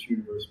competing in Miss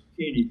Universe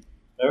bikini.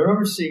 And I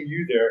remember seeing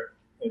you there,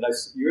 and I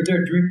said, "You're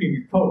there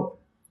drinking Coke."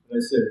 And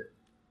I said,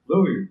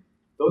 "Louis,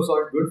 those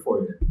aren't good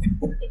for you."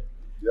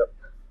 Yep.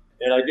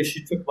 And I guess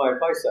you took my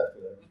advice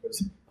after that,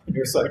 because on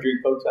your side,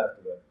 drink Cokes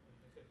after that.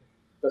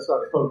 That's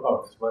not a Coke.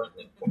 Oh, it's much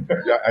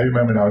better. Yeah, I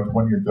remember now,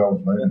 20 years old, I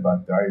was learning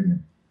about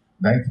dieting.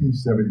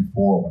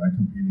 1974, when I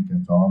competed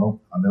against Arnold,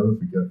 I'll never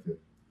forget this.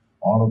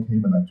 Arnold came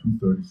in at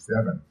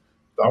 237.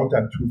 So I was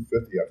at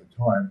 250 at the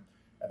time.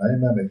 And I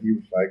remember he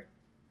was like,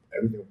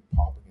 everything was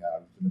popping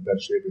out. He was in the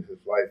best shape of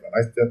his life. And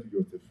I said to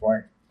you,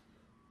 Frank,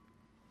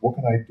 what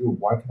can I do?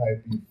 Why can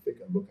I be thick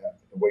and look at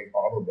the way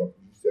Arnold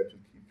looked? You said to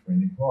keep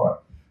training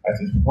hard. I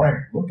said,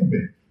 Frank, look at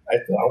me.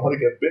 I said, I want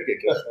to get bigger,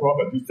 get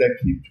stronger. You said,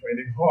 keep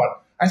training hard.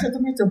 I said to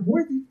myself,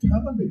 what are you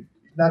telling me?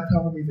 He's not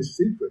telling me the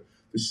secret.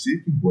 The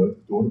secret was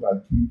the thought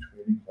about keep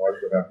training hard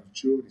without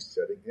maturity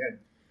setting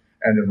in.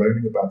 And then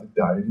learning about the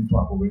diet and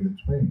proper way to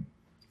train.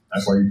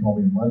 That's why you told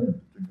me in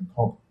London, drinking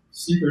Coke.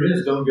 Secret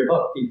is don't give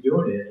up, keep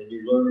doing it, and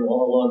you learn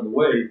all along the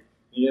way.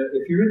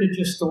 If you're in it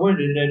just to win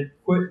and then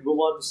quit and move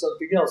on to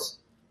something else,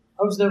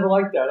 I was never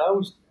like that. I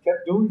always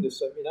kept doing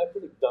this. I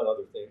could have done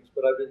other things,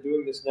 but I've been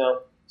doing this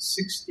now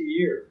 60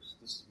 years.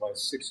 This is my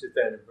 60th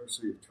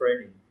anniversary of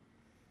training.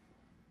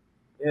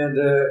 And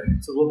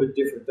it's a little bit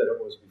different than it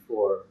was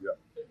before. Yeah.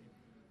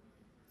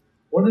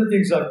 One of the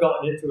things I've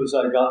gotten into as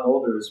I've gotten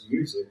older is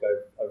music.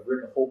 I've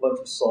written a whole bunch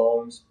of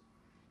songs.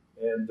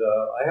 And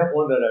I have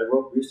one that I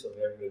wrote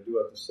recently I'm going to do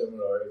at the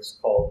seminar. It's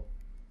called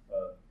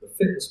The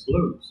Fitness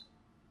Blues.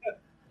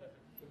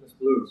 Fitness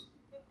Blues.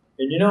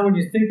 And when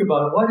you think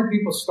about it, why do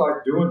people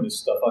start doing this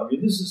stuff?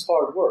 This is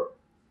hard work.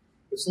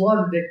 It's a lot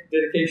of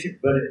dedication,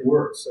 but it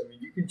works.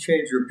 You can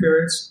change your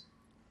appearance,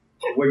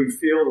 the way you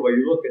feel, the way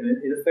you look, and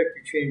in effect,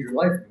 you change your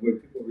life, the way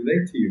people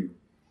relate to you.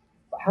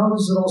 But how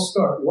does it all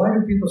start? Why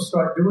do people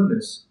start doing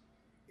this?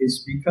 It's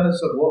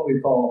because of what we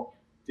call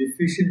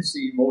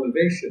deficiency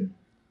motivation.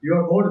 You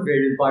are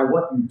motivated by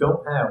what you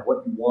don't have,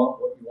 what you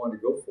want to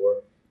go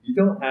for. You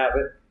don't have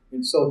it,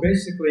 and so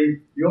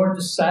basically you're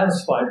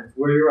dissatisfied with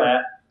where you're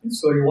at, and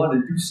so you want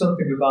to do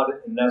something about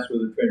it, and that's where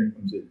the training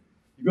comes in.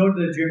 You go to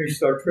the gym, you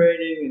start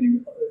training,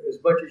 and as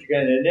much as you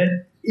can, and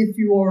then if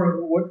you are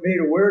made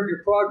aware of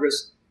your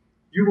progress,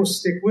 you will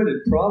stick with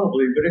it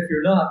probably, but if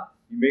you're not,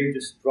 you may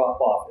just drop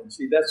off. And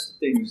see, that's the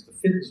thing, is the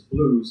fitness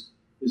blues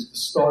is the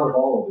start of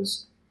all of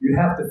this. You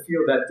have to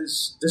feel that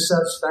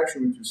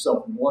dissatisfaction with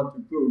yourself and want to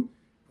improve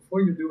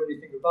before you do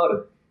anything about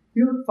it.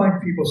 You don't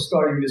find people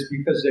starting this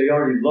because they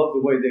already love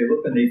the way they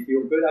look and they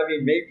feel good.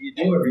 Maybe you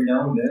do every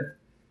now and then,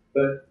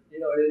 but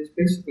it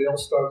basically all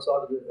starts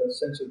out of a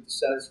sense of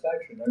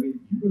dissatisfaction. You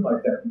were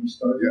like that when you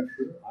started. Yeah.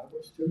 Sure, I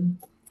was too.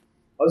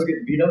 I was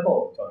getting beat up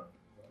all the time.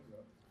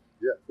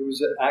 Yeah. It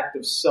was an act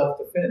of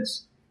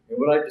self-defense. And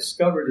what I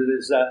discovered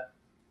is that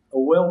a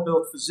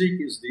well-built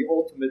physique is the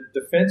ultimate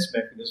defense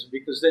mechanism,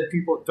 because then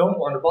people don't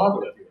want to bother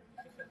with you.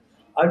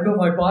 I built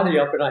my body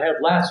up, and I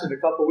had lats in a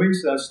couple of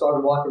weeks, and I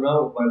started walking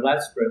around with my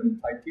lats spread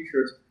and tight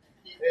T-shirts,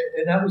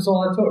 and that was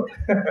all it took.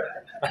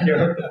 I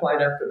never had to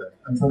fight after that.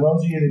 And for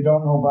those of you that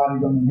don't know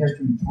bodybuilding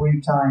history,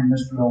 3-time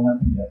Mr.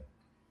 Olympia,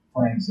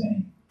 Frank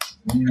Zane.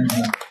 Well,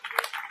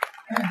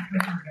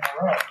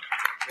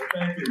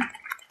 thank you.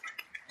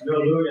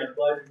 Louis, I'm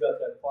glad you got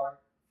that part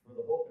for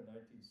the Hope in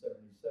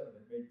 1977.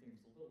 It made things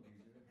a little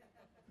easier.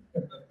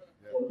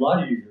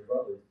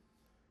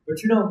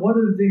 But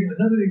another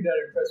thing that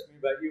impressed me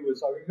about you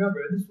was I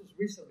remember, and this was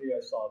recently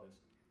I saw this.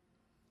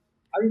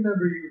 I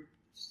remember you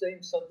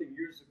saying something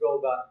years ago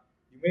about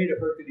you made a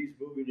Hercules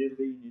movie in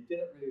Italy and you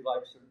didn't really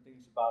like certain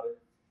things about it.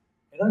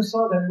 And I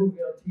saw that movie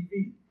on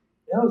TV.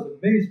 And I was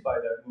amazed by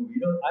that movie.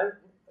 What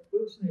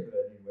was the name of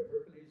that anyway?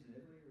 Hercules in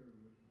Italy?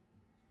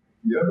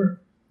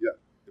 Remember? Yeah,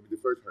 it was the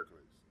first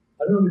Hercules.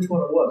 I don't know which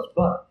one it was,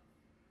 but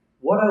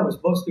what I was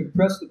most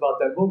impressed about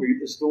that movie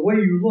is the way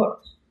you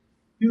looked.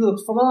 You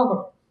looked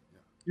phenomenal. Yeah.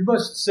 You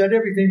must have set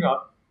everything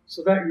up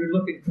so that you would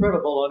look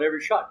incredible on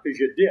every shot, because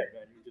you did,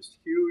 man. You're just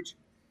huge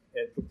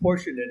and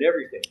proportioned and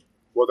everything.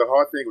 Well, the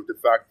hard thing was the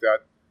fact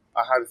that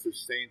I had to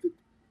sustain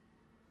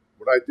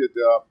when I did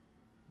the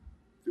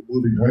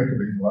movie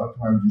Hercules, a lot of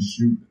times you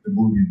shoot the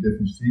movie in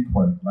different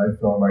sequence, and I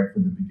felt like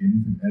from the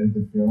beginning to the end of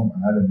the film, I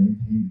had to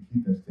maintain to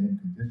keep that same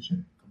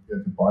condition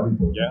compared to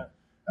bodybuilding. Yeah.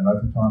 And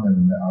at the time, I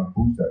met Al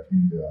Booth that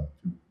came to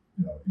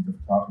he's a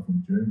photographer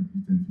from Germany.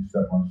 He said, if you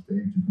step on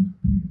stage, you can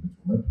compete in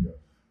Mr. Olympia.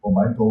 Well,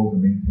 my goal is to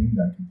maintain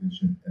that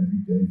condition every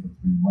day for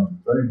 3 months.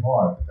 It's very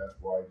hard, but that's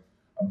why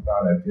I'm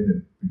glad I did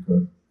it,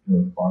 because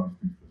the body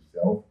speaks for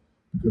itself.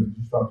 Because if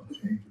you start to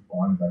change your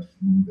body, like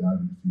smooth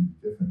out, you can see it's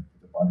different. But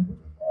the body was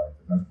hard,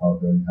 and that's why I'm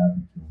very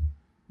happy to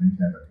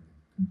maintain that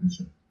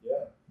condition.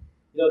 Yeah,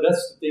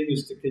 that's the thing,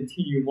 is to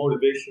continue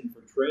motivation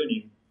for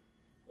training.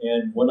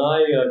 And when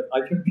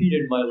I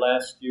competed my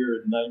last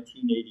year in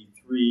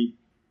 1983,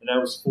 and I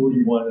was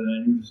 41, and I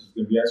knew this was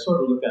going to be. I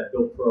sort of looked at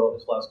Bill Pearl.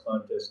 His last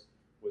contest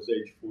was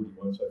age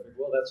 41, so I figured,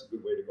 well, that's a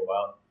good way to go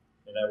out.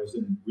 And I was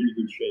in really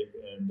good shape,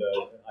 and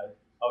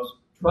I was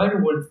trying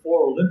to win 4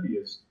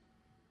 Olympias.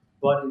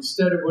 But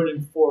instead of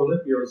winning 4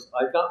 Olympias,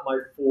 I got my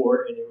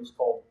 4, and it was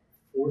called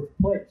 4th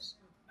place.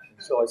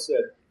 And so I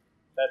said,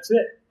 that's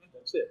it.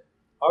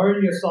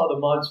 Already I saw the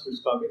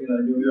monsters coming, and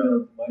I knew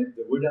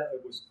the window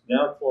was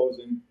now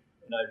closing,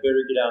 and I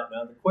better get out.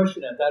 Now, the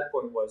question at that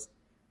point was,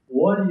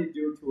 what do you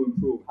do to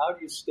improve? How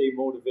do you stay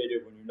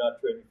motivated when you're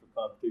not training for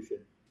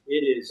competition?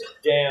 It is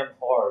damn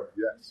hard.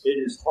 Yes. It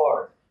is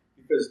hard,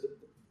 because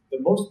the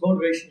most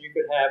motivation you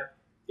could have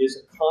is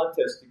a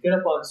contest to get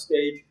up on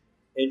stage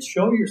and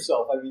show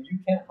yourself. I mean, you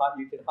can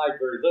hide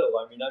very little.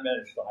 I mean, I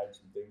managed to hide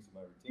some things in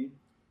my routine,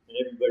 and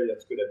everybody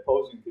that's good at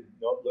posing could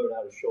learn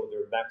how to show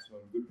their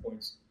maximum good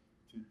points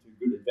to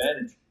good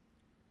advantage.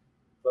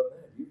 But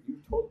man,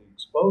 you're totally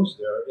exposed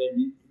there,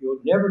 and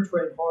you'll never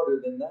train harder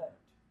than that.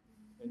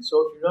 And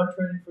so if you're not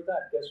training for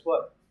that, guess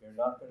what? You're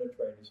not going to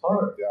train as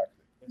hard.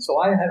 Exactly. And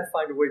so I had to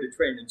find a way to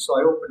train. And so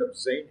I opened up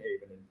Zane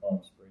Haven in Palm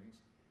Springs,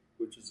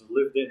 which is a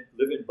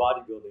live-in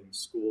bodybuilding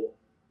school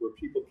where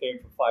people came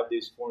for 5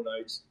 days, 4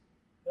 nights.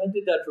 And I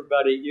did that for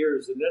about 8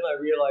 years. And then I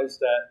realized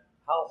that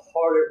how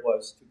hard it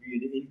was to be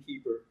an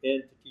innkeeper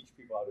and to teach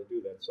people how to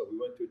do that. So we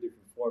went to a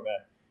different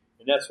format.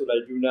 And that's what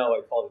I do now.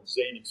 I call it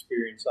Zane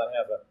Experience. I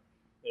have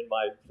in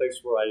my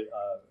place where I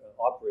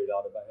operate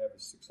out of, I have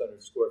a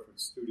 600 square foot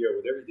studio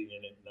with everything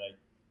in it, and I've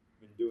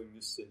been doing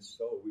this since,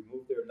 we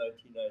moved there in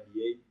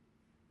 1998,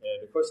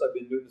 and of course I've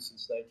been doing this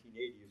since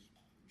 1980,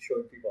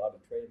 showing people how to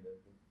train them,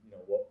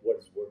 what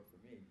has worked for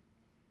me.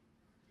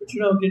 But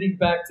getting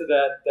back to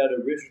that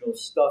original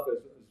stuff, is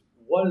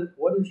what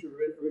is your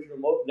original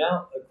motive?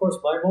 Now, of course,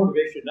 my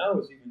motivation now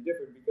is even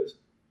different, because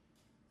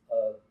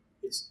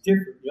it's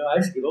different.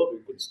 As you get older,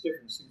 it's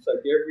different. It seems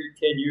like every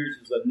 10 years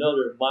is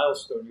another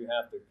milestone you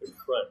have to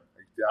confront.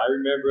 I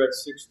remember at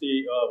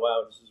 60, oh,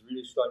 wow, this is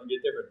really starting to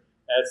get different.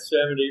 At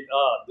 70,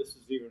 this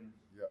is even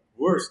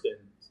worse than,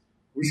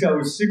 wish I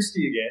was 60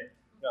 again.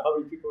 How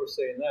many people are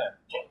saying that?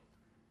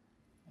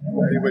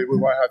 Anyway, we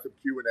might have some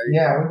Q&A.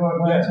 Yeah,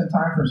 we have some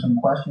time for some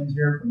questions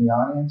here from the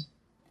audience.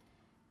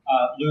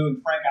 Lou and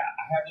Frank,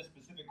 I have this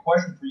specific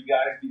question for you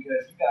guys,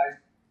 because you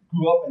guys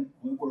grew up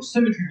where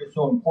symmetry was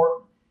so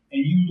important.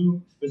 And you,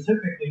 Lou,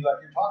 specifically,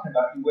 like you're talking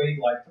about, you weighed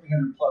like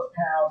 300 plus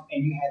pounds,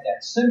 and you had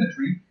that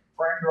symmetry.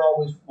 Frank, you're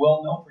always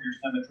well known for your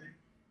symmetry.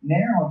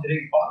 Now, in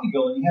today's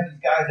bodybuilding, you have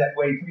these guys that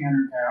weigh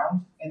 300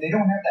 pounds, and they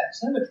don't have that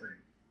symmetry.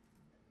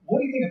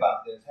 What do you think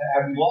about this?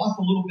 Have we lost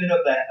a little bit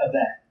of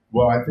that?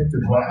 Well, I think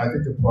the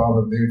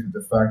problem is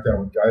the fact that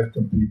when guys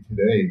compete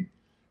today,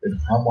 is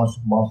how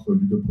much muscle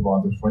you can put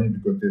on the frame,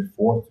 because they're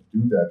forced to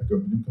do that.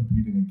 Because when you're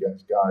competing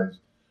against guys,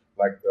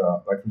 like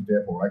for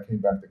example, when I came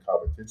back to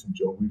competition,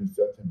 Joe Rita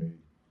said to me,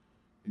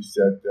 he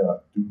said,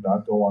 do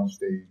not go on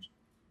stage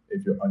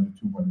if you're under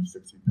 260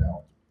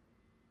 pounds.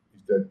 He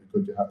said,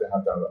 because you have to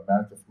have that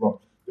massive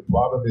lump. The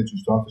problem is you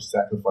start to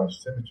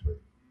sacrifice symmetry.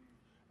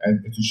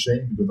 And it's a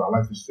shame, because I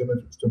like the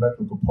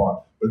symmetrical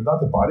part. But it's not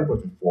the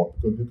bodybuilder's fault,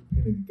 because you're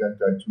competing against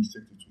guy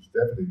 260,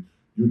 270.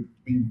 You're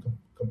being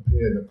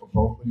compared and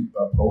compulsively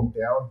pulled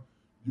down.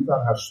 You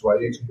got to have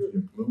striation to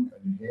your glute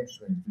and your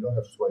hamstrings. If you don't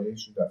have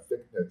striation, that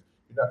thickness,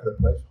 you're not going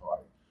to place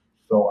high.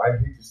 So I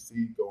hate to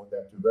see it go in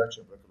that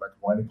direction. But like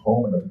Ronnie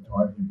Coleman, at the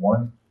time he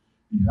won,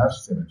 he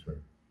has symmetry.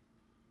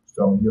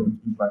 So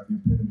he's like the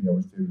epitome, I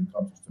would say, when it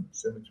comes to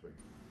symmetry.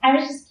 I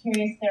was just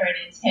curious if there were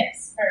any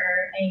tips for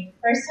a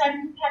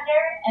first-time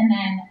competitor, and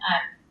then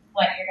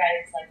what your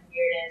guys'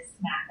 weirdest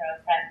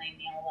macro-friendly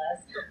meal was.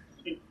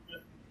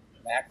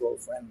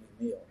 Macro-friendly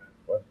meal.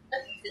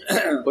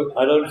 But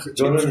I don't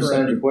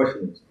understand your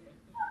question.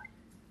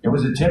 It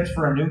was a tips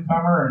for a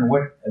newcomer and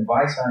what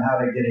advice on how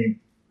to get a.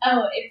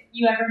 Oh, if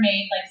you ever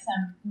made like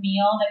some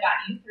meal that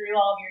got you through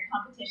all of your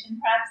competition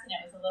preps and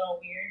it was a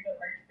little weird but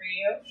worked for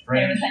you, if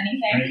there was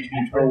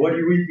anything. Well, what do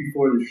you eat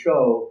before the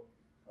show?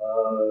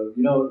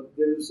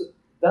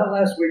 That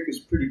last week is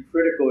pretty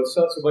critical. It's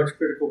not so much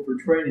critical for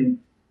training.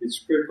 It's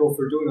critical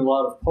for doing a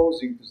lot of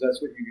posing because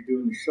that's what you can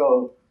do in the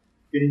show.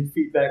 Getting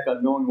feedback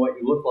on knowing what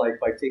you look like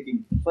by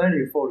taking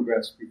plenty of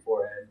photographs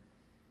beforehand.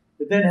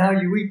 But then how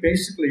you eat,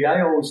 basically,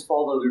 I always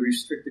follow the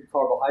restricted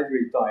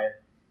carbohydrate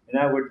diet. And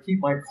I would keep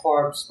my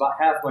carbs, about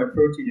half my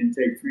protein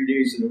intake 3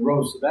 days in a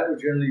row. So that would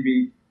generally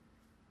be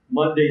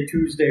Monday,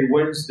 Tuesday,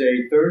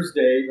 Wednesday,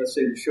 Thursday. Let's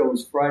say the show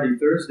was Friday.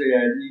 Thursday,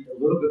 I'd eat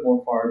a little bit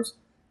more carbs.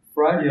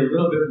 Friday, a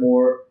little bit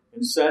more.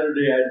 And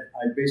Saturday,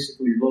 I'd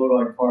basically load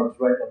on carbs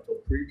right up till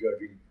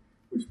pre-judging,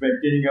 which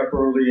meant getting up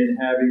early and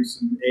having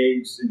some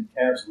eggs and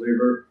calf's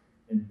liver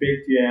and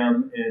baked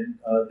yam. And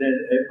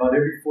then about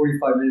every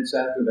 45 minutes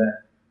after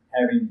that,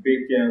 having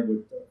baked yam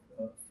with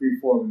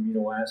free-form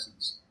amino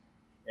acids.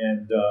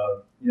 And,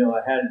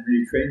 I hadn't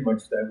really trained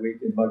much that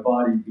week, and my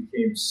body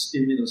became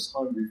stimulus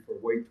hungry for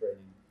weight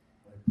training.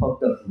 I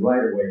pumped up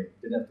right away.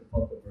 Didn't have to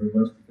pump up very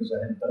much because I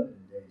hadn't done it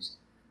in days.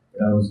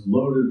 But I was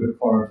loaded with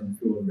carbs and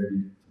feeling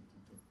ready to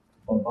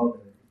pump up,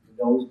 and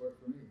it always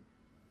worked for me.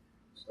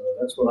 So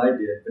that's what I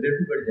did. But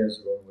everybody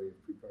has their own way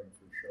of preparing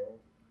for a show.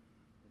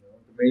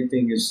 The main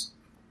thing is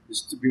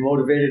to be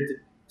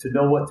motivated to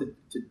know what to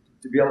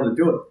be able to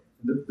do it.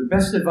 The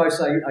best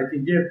advice I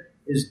can give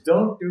is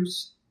don't do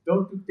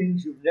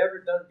things you've never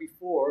done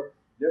before,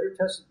 never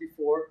tested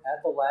before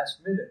at the last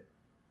minute.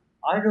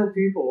 I know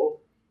people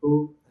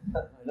who, I'm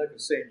not going to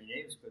say any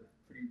names, but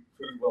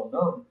pretty well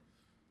known,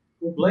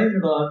 who blame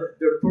it on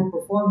their poor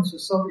performance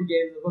if somebody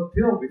gave them a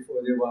pill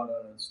before they went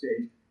out on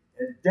stage.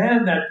 And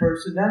damn that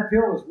person, that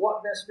pill is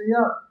what messed me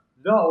up.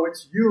 No,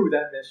 it's you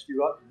that messed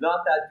you up,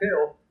 not that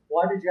pill.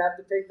 Why did you have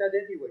to take that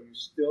anyway? You're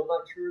still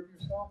not sure of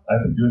yourself? I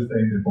think you're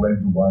saying they blame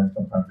the wife,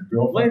 sometimes the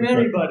girlfriend.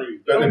 Blame anybody.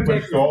 Then Don't they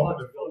take put salt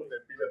in the food,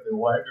 they beat up their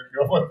wife or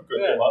girlfriend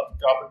because they love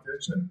the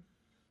competition.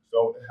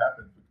 So it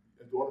happens.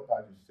 It's all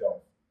about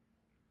yourself.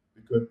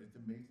 Because it's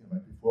amazing,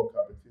 like before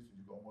competition,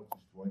 you almost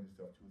destroy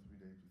yourself 2 or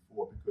 3 days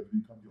before because you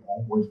become your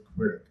own worst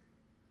critic.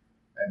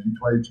 And you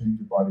try to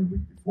change your body a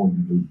week before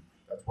you lose.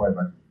 That's why,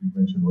 like you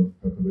mentioned, all the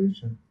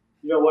preparation.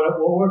 What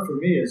worked for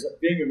me is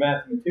being a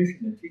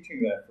mathematician and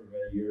teaching that for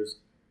many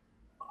years.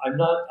 I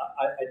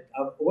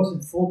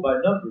wasn't fooled by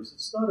numbers.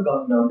 It's not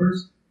about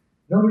numbers.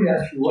 Nobody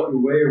asks you what you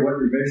weigh or what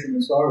your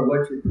measurements are or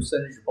what your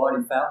percentage of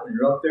body fat when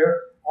you're up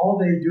there. All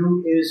they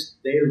do is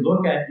they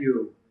look at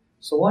you.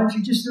 So why don't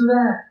you just do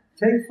that?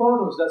 Take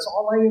photos. That's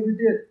all I ever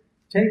did.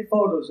 Take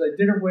photos. I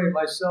didn't weigh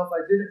myself.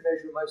 I didn't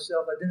measure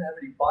myself. I didn't have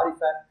any body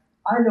fat.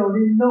 I don't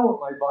even know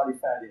what my body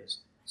fat is.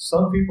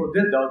 Some people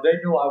did, though. They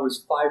knew I was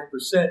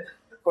 5%.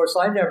 Of course,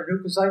 I never knew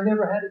because I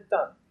never had it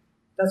done.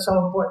 That's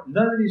how important.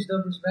 None of these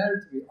numbers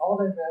matter to me. All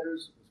that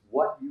matters is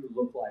what you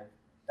look like.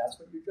 That's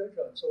what you judge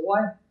on. So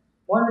why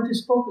not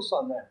just focus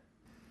on that?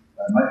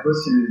 My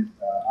question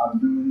is, I'm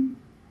doing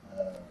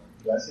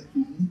classic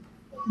physique,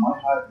 but my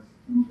height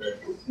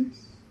is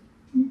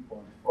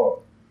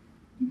 2.4.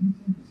 Do you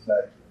think it's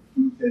like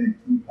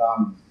 232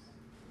 pounds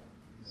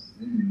is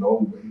really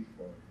low weight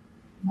for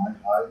my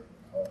height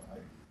or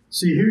height?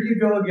 See, here you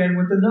go again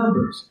with the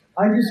numbers.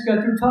 I just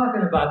got through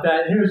talking about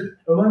that. And here's,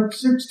 I'm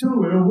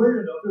 6'2", and I'm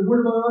weighing enough. And what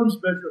do my arms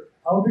measure?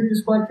 How big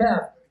is my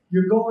calf?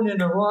 You're going in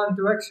the wrong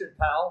direction,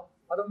 pal.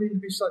 I don't mean to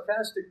be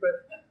sarcastic,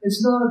 but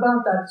it's not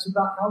about that. It's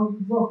about how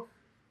you look.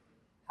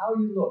 How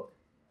you look.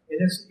 And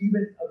it's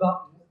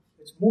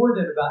more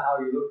than about how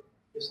you look.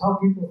 It's how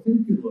people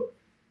think you look.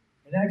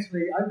 And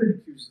actually, I've been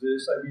accused of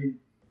this. I mean,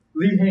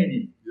 Lee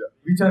Haney. Yeah.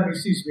 Every time he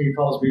sees me, he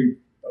calls me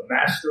the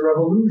master of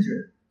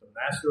illusion. The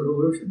master of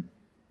illusion.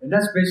 And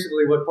that's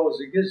basically what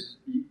posing is.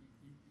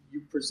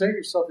 You present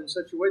yourself in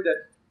such a way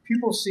that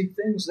people see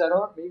things that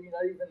aren't maybe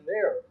not even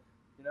there.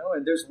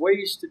 And there's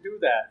ways to do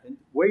that and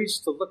ways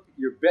to look at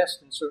your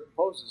best in certain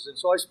poses. And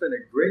so I spent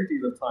a great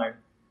deal of time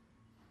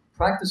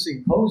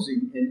practicing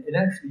posing and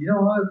actually,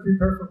 how I would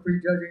prepare for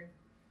prejudging?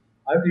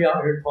 I'd be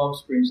out here in Palm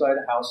Springs. I had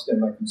a house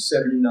then, like in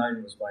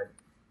 79 was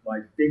my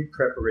big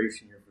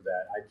preparation year for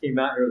that. I came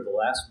out here the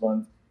last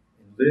month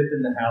and lived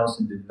in the house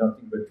and did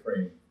nothing but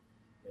train.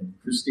 And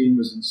Christine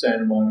was in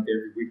Santa Monica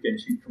every weekend.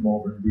 She'd come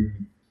over and bring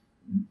me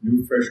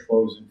new fresh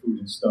clothes and food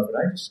and stuff. And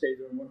I just stayed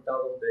there and worked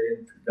out all day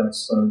and got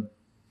sun.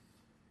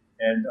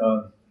 And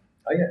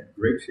I got in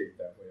great shape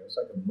that way. I was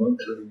like a monk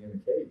living in a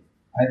cave.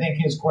 I think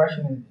his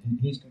question,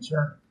 he's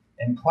concerned,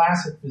 in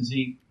classic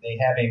physique, they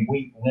have a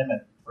weight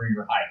limit for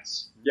your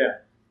heights. Yeah.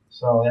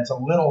 So that's a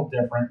little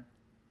different.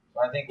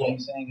 So I think what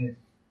he's saying is...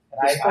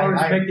 As far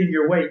as making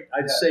your weight,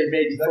 I'd say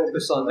maybe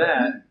focus on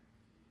that.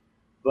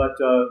 But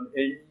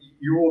and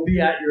you will be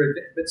at your...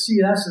 But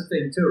see, that's the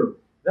thing, too.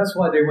 That's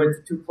why they went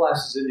to 2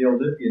 classes in the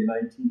Olympia in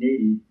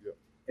 1980. Yeah.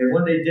 And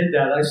when they did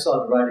that, I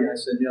saw the writing. I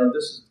said,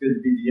 this is going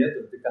to be the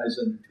end of the guys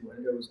under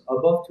 200. It was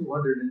above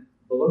 200 and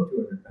below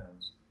 200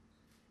 pounds.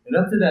 And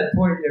up to that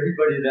point,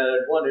 everybody that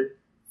I'd wanted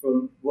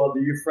from, well,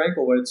 the year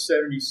Franco went at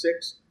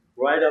 76,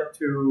 right up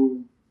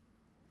to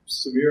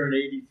Samir in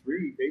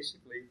 83,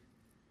 basically,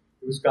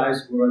 it was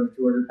guys who were under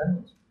 200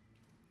 pounds.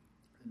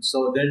 And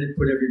so then they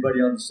put everybody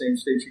on the same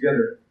stage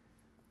together.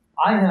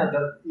 I had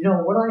to,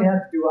 what I had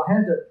to do, I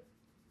had to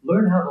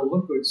learn how to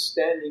look good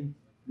standing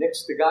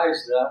next to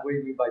guys that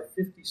weighed me by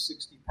 50,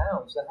 60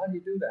 pounds. Now, how do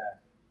you do that?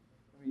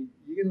 I mean,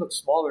 you can look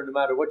smaller no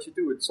matter what you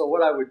do. And so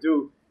what I would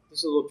do, this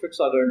is a little tricks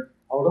I learned,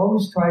 I would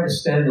always try to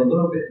stand a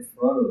little bit in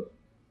front of them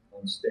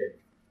on stage.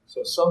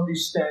 So if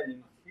somebody's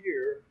standing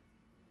here,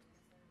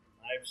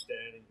 I'm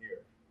standing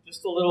here.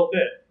 Just a little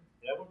bit.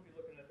 And I wouldn't be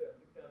looking at them.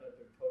 Look down at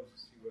their toes to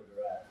see where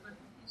they're at.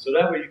 So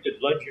that way you could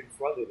lunge in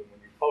front of them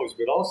when you pose.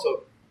 But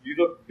also, you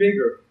look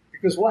bigger.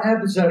 Because what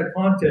happens at a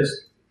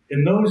contest,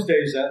 in those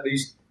days at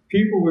least,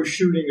 people were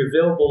shooting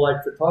available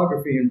light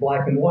photography in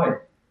black and white.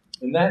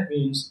 And that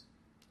means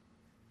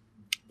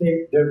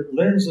their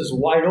lens is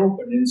wide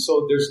open, and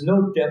so there's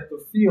no depth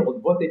of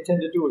field. What they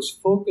tend to do is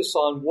focus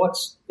on what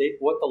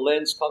the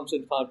lens comes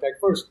in contact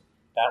first.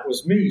 That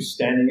was me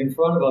standing in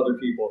front of other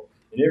people.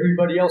 And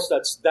everybody else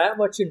that's that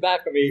much in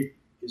back of me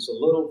is a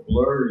little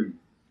blurry.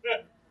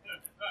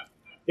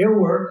 It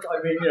worked.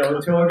 I mean,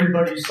 until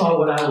everybody saw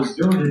what I was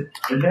doing,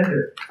 and then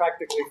they're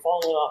practically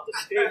falling off the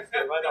stage.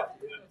 They're right off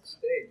the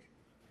stage.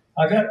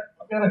 I've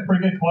got a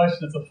pretty good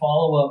question. It's a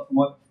follow-up from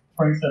what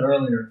Frank said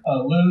earlier.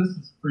 Lou, this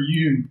is for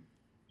you.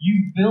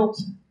 You've built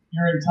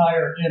your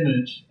entire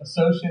image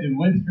associated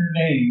with your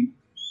name,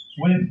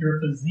 with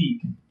your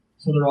physique.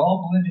 So they're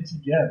all blended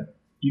together.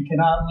 You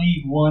cannot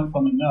leave one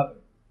from another.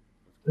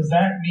 Does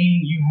that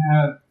mean you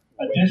have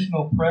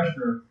additional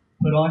pressure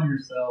put on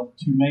yourself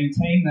to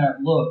maintain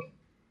that look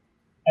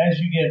as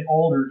you get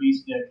older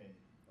each decade?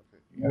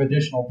 You have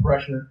additional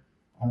pressure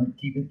on to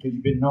keep it because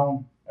you've been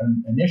known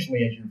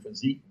initially as your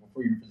physique.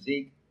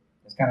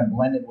 It's kind of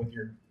blended with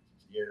your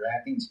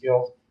acting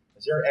skills.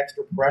 Is there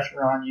extra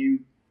pressure on you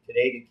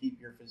today to keep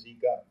your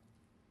physique up?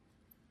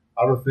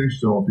 I don't think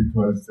so,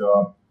 because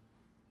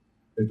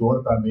it's all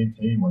about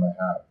maintaining what I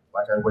have.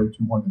 Like, I weigh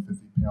 250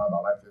 pounds. I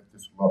like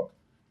this look.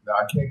 Now,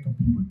 I can't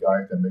compete with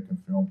guys that make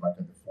films like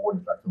in the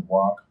 40s, like The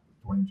Rock,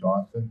 Dwayne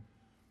Johnson.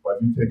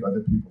 But if you take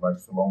other people like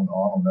Stallone,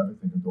 Arnold, and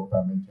everything, it's all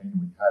about maintaining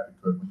what you have,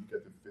 because when you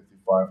get to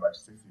 55, like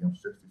 60, I'm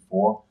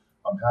 64,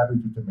 I'm happy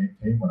to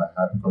maintain what I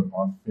have, because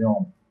on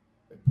film,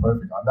 it's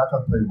perfect. I'm not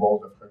going to play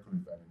roles of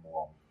Hercules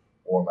anymore,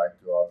 or like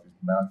these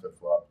massive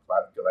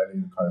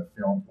gladiator kind of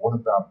films. What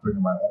about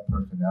bringing my own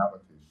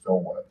personality?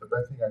 So the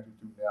best thing I can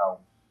do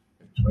now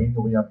is train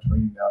the way I'm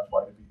training now,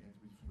 try to be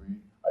injury-free.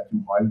 I do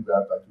high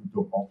reps, I do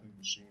multiple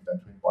machines, I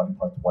train body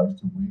parts twice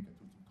a week, I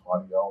do some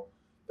cardio.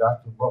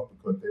 That's the look,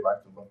 because they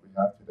like the look we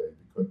have today.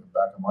 Because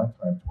back in my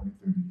time, 20,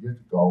 30 years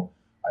ago,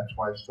 I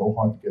tried so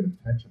hard to get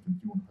attention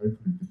from doing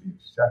Hercules to be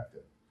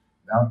accepted.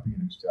 Now it's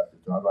being accepted,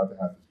 so I'd rather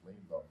have this lean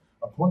look.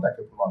 Of course, I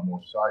could put on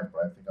more size,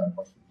 but I think I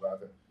much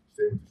rather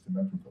stay with the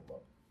symmetrical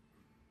look.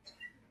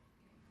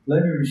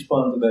 Let me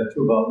respond to that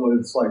too about what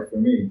it's like for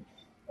me.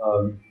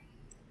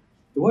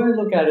 The way I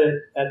look at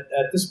it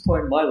at this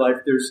point in my life,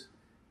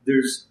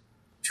 there's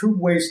two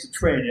ways to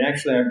train, and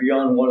actually I'm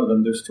beyond one of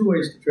them. There's two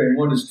ways to train.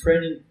 One is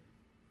training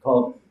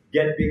called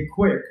get big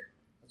quick.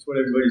 That's what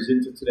everybody's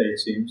into today, it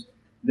seems.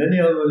 And then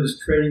the other one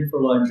is training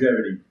for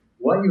longevity.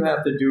 What you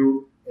have to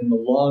do in the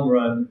long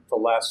run to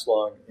last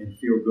long and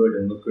feel good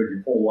and look good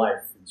your whole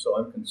life. And so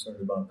I'm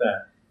concerned about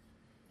that.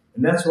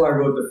 And that's why I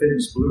wrote the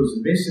Fitness Blues.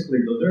 And basically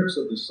the lyrics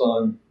of the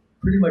song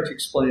pretty much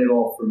explain it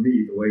all for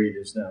me the way it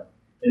is now.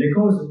 And it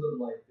goes a little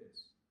like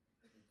this.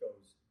 It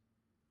goes,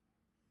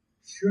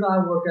 should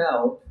I work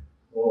out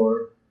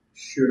or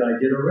should I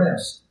get a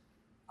rest?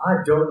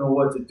 I don't know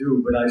what to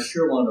do, but I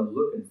sure want to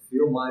look and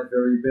feel my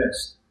very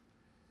best.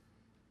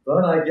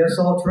 But I guess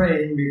I'll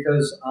train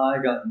because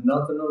I got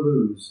nothing to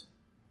lose.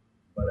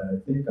 But I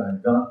think I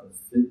got the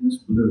fitness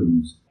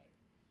blues.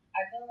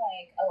 I feel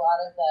like a lot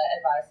of the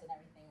advice and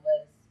everything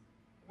was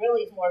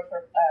really more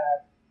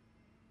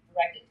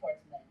directed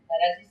towards men. But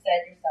as you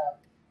said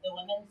yourself, the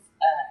women's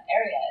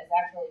area is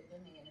actually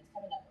booming and it's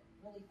coming up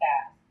really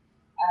fast.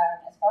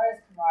 As far as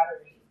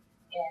camaraderie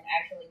and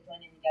actually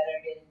joining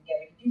together and getting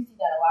together, you do see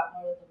that a lot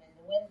more with the men.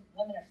 The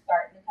women are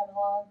starting to come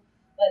along,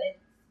 but it's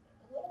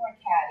a little more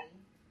catty.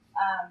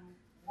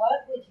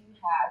 What would you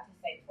have to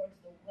say towards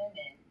the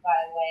women by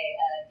way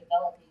of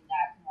developing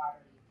that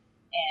camaraderie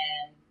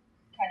and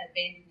kind of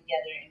banding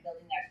together and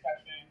building that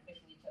structure and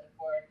pushing each other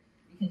forward?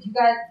 Because you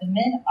guys, the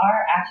men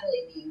are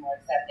actually being more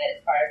accepted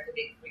as far as the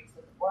big freaks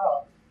of the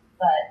world.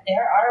 But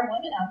there are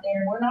women out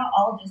there. We're not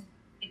all just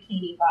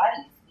bikini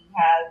bodies. We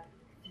have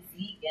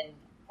physique and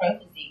pro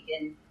physique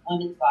and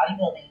women's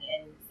bodybuilding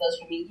and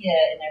social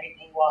media and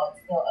everything. While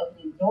it's still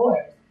opening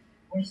doors,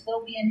 we're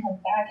still being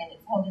held back, and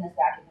it's holding us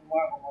back even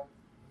more when we're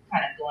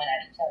kind of going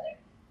at each other.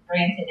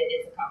 Granted, it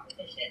is a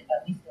competition,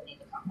 but we still need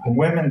the competition. The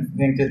women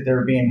think that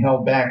they're being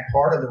held back.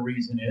 Part of the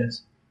reason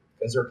is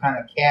because they're kind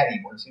of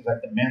catty, where it seems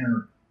like the men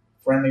are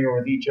friendlier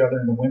with each other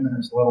and the women are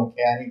a little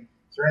catty.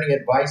 Is there any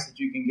advice that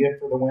you can give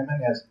for the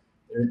women as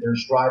they're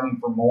striving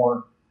for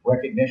more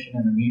recognition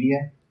in the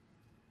media?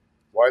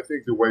 Well, I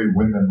think the way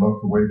women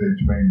look, the way they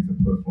train is a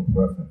personal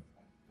preference.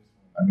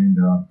 I mean,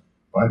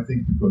 but I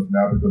think because of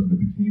the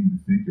bikini, the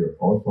figure,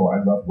 also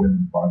I love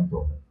women's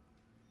bodybuilding.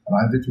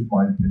 And this is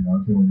my opinion. I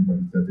don't care what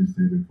anybody says. They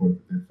say because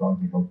they're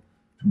something look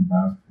too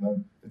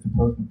masculine. It's a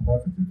personal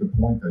preference. It's a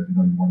point that, you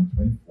want to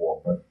train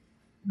for. But,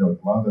 a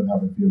lot of them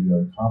have a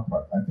inferiority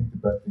complex. I think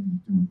the best thing to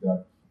do is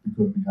that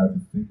because we have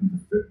the figure,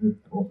 the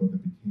fitness, and also the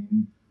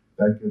bikini,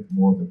 that gets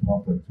more of the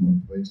public to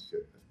embrace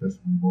it,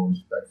 especially more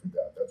respect for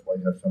that. That's why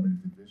you have so many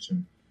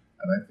divisions.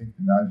 And I think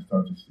that now you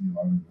start to see a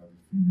lot of the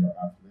female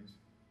athletes,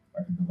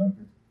 like in the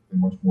Olympics,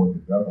 they're much more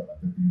developed, like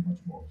they're being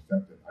much more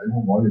accepted. I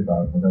won't worry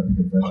about it, but I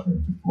think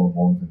eventually to flow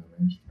more into the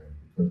mainstream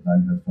because now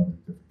you have so many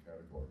different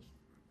categories.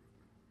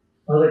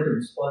 I'd like to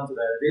respond to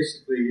that.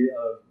 Basically,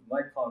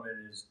 my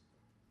comment is,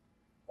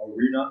 are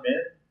we not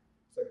men?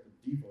 It's like the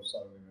Devo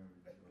song, remember?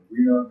 Are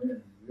we not men?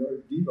 We are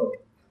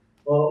Devo.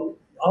 Well,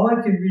 all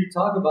I can really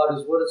talk about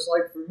is what it's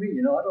like for me.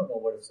 I don't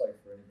know what it's like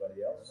for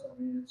anybody else. I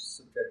mean, it's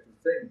a subjective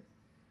thing.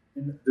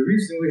 And the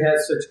reason we had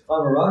such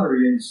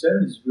camaraderie in the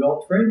 70s, we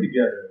all trained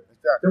together.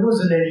 Exactly. There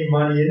wasn't any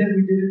money in it.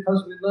 We did it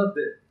because we loved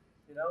it.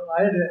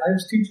 I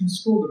was teaching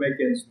school to make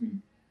ends meet.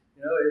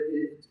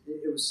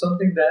 It was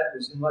something that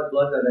was in my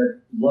blood that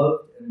I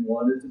loved and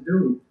wanted to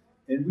do.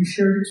 And we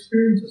shared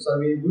experiences. I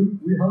mean,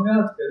 we hung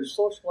out together,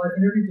 social life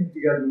and everything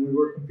together when we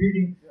were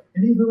competing. Yeah.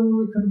 And even when we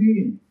were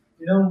competing,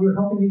 we were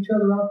helping each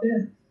other out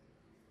then.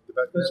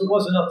 Because it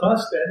wasn't up to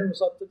us then, it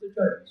was up to the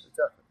judges.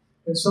 Exactly.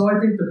 And so I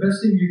think the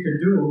best thing you can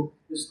do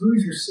is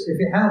if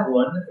you have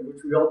one,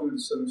 which we all do to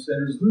some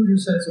extent, is lose your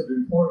sense of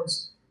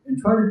importance and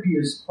try to be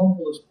as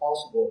humble as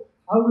possible.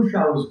 I wish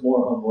I was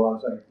more humble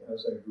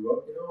as I grew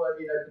up.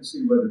 I can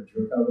see what a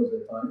jerk I was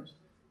at times.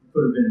 It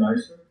could have been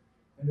nicer.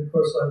 And of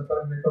course, I'm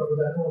trying to make up for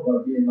that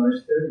about being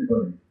nice to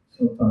everybody.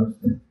 Sometimes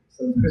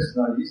it's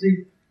not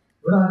easy,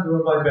 but I'm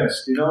doing my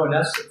best, And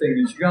that's the thing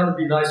is you got to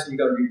be nice and you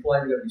got to be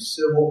polite, you got to be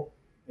civil,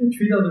 and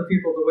treat other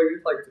people the way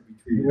you'd like to be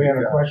treated. We have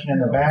a question in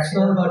the back. It's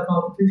not about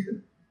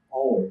competition.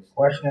 Always.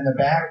 Question in the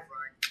back.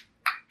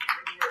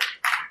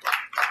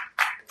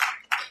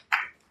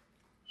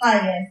 Hi,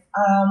 yes.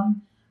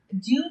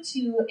 Due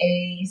to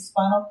a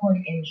spinal cord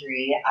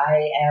injury,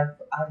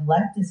 I'm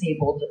left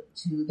disabled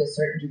to the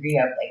certain degree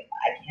of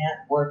I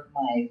can't work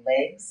my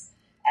legs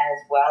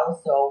as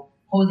well. So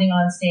posing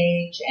on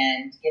stage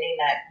and getting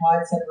that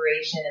quad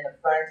separation in the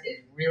front is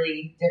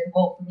really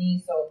difficult for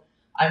me. So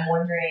I'm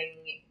wondering,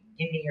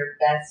 give me your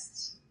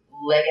best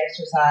leg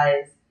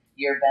exercise,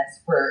 your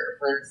best for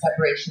the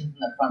separations in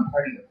the front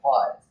part of your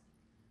quads.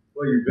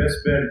 Well, your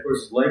best bet, of course,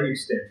 is leg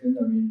extension.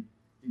 I mean,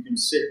 you can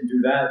sit and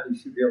do that. You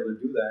should be able to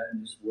do that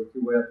and just work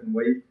your way up in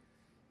weight.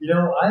 In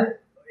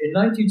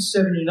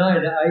 1979,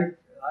 I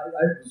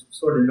was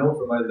sort of known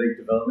for my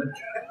leg development.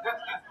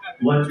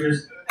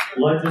 Lunges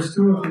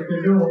too, if you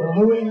can do it.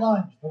 The Louis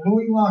lunge.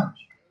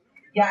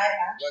 Yeah, I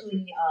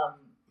actually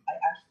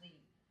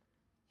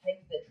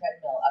take the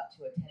treadmill up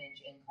to a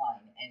 10-inch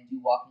incline and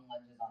do walking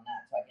lunges on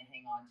that, so I can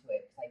hang on to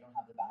it because I don't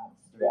have the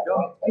balance to do that.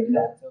 So I do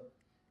that. So,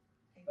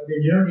 I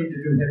mean, you don't need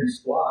to do heavy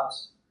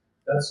squats.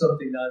 That's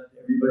something that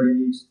everybody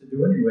needs to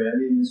do anyway. I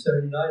mean, in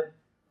 79,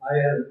 I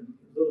had a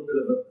little bit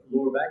of a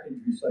lower back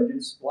injury, so I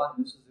didn't squat,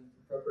 and this is in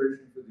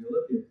preparation for the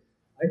Olympia.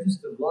 I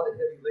just did a lot of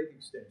heavy leg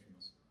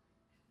extensions.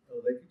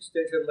 Leg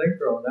extension, leg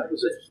curl, and that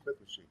was it. Smith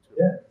machine too.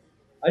 Yeah.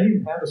 I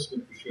didn't have a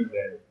Smith machine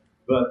then,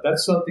 but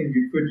that's something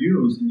you could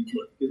use, and you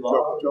could get a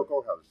lot of it.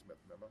 Joko had a Smith,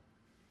 remember?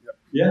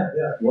 Yeah.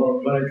 Well,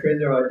 when I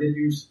trained there, I did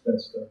use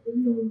that stuff. But,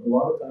 a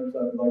lot of times,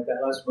 like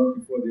that last month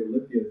before the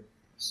Olympia,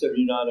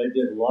 79, I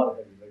did a lot of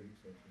heavy leg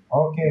extensions.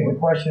 Okay, the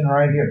question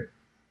right here.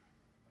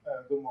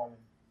 Good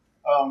morning.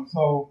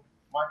 So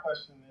my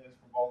question is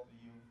for both of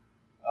you.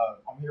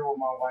 I'm here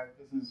with my wife.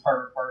 This is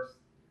her first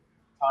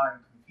time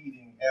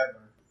competing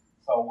ever.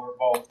 So we're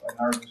both a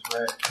nervous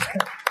wreck. I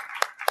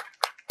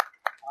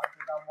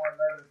think I'm more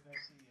nervous than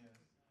she is.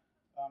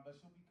 But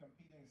she'll be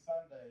competing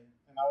Sunday.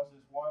 And I was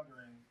just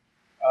wondering,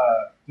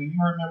 do you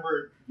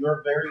remember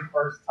your very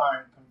first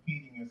time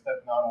competing and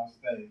stepping out on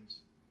stage?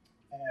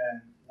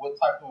 And what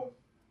type of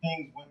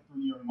things went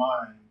through your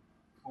mind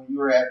when you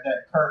were at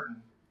that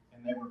curtain and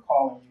they were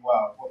calling you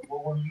out? What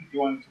were you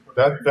doing to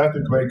prepare? That's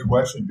a great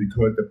question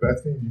because the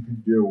best thing you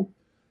can do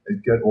is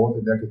get all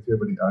the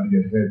negativity out of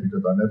your head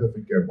because I'll never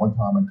forget one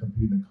time I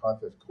competed in a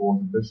contest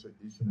called the Mr.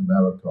 Eastern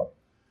America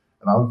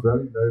and I was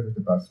very nervous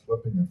about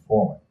slipping and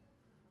falling.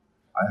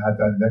 I had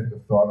that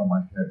negative thought in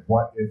my head,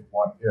 what if?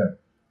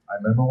 I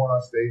remember when I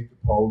staged the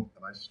pose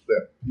and I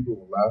slipped, people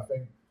were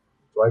laughing,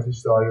 so I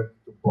just started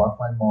to block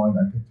my mind.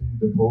 I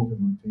continued the posing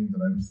routine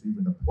that I received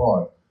in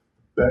applause.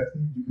 Best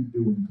thing you can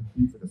do when you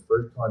compete for the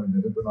first time you've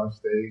never been on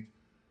stage,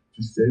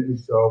 just say to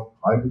yourself,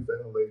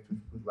 hyperventilate, just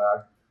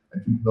relax,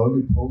 and just know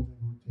your posing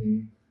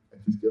routine, and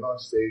just get on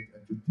stage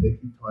and just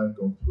take your time,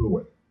 go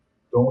through it.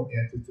 Don't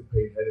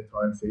anticipate ahead of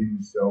time, say to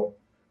yourself,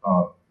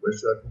 where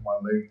should I put my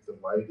legs, the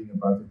lighting,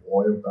 about the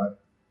oil,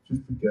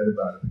 just forget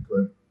about it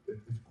because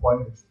it's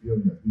quite an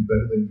experience. Be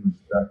better than you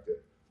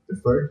expected. The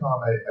first time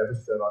I ever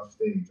sat on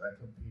stage, I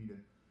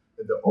competed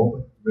in the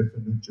Open Mr.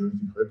 New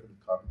Jersey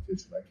Hercules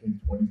competition. I came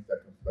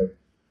 22nd place.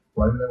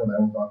 So I remember when I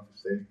was on the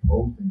stage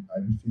posing, I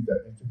received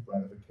that instant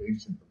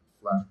gratification, the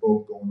flash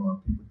bulb going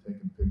on, people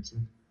taking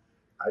pictures.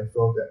 I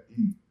felt at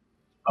ease.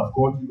 Of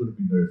course, you're going to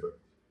be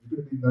nervous. You're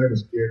going to be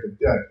nervous, scared to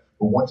death.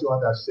 But once you're on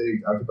that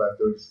stage, after about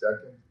 30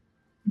 seconds,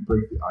 you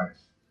break the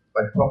ice.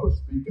 Like public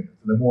speaking,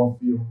 it's the more I'm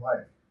feeling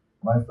life.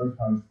 When I first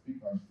time to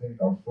speak on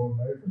stage, I was so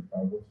nervous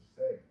about what to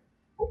say.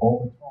 But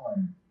over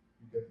time,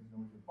 you get to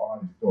know your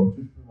body. So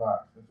just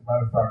relax. As a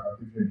matter of fact, I'll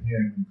give you a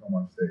hand when you come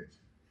on stage.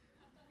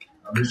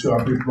 I'm just sure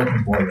I'll be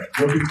looking for you.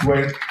 You'll be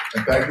great,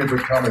 and thank you for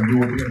coming. You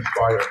will be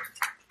inspired.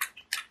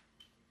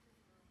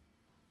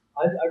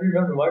 I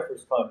remember my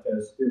first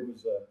contest. It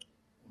was an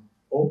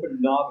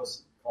open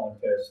novice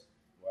contest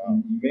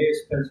in Emmaus,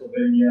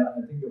 Pennsylvania.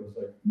 I think it was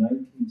like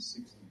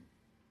 1960.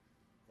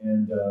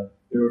 And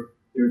there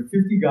were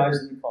 50 guys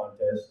in the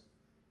contest,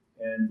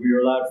 and we were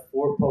allowed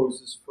 4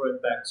 poses,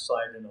 front, back,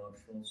 side, and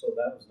optional. So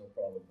that was no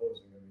problem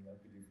posing. I mean, how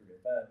could you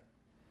forget that?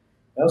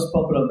 I was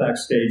pumping up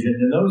backstage, and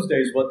in those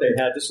days, what they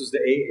had, this was the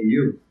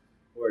AAU,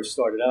 where I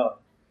started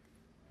out.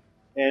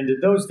 And in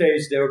those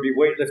days, there would be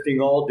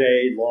weightlifting all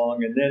day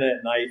long, and then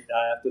at night,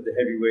 after the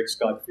heavyweights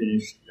got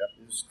finished,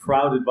 it was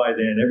crowded by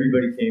then.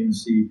 Everybody came to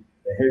see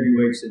the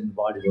heavyweights in the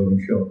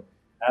bodybuilding show.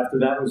 After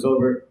that was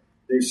over,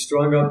 they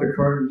strung up the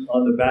curtain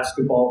on the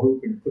basketball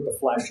hoop and put the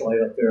flashlight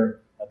up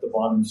there at the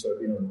bottom, so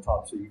on the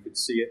top, so you could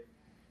see it.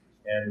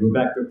 And we're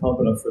back there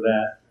pumping up for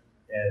that.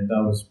 And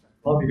I was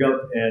pumping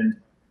up, and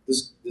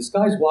this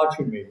guy's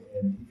watching me,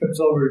 and he comes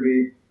over to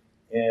me,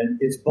 and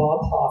it's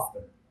Bob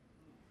Hoffman.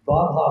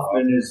 Bob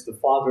Hoffman is the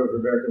father of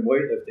American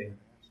weightlifting,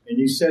 and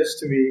he says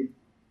to me,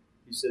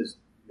 he says,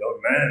 "Young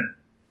man,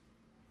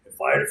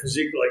 if I had a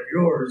physique like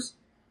yours,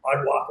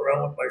 I'd walk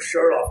around with my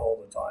shirt off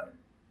all the time."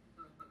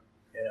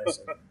 And I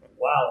said,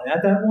 wow. And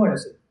at that point, I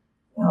said,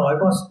 wow,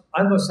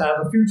 I must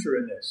have a future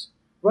in this.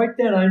 Right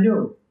then, I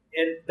knew.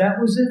 And that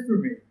was it for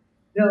me.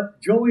 Now,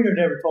 Joe Wiener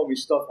never told me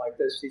stuff like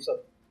this. He said,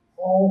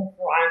 "Oh,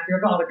 Frank, you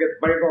got to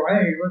get bigger.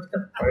 Hey, let's get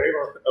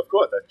bigger." Of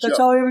course, that's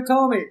all he ever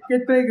told me.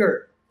 Get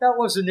bigger. That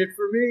wasn't it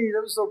for me.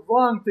 That was the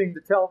wrong thing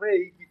to tell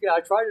me.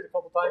 I tried it a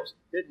couple times.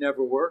 It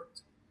never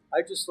worked.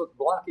 I just looked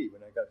blocky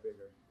when I got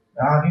bigger.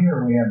 Now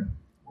here we're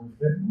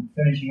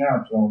finishing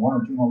up, so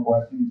 1 or 2 more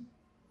questions.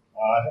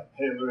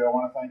 Hey, Louis, I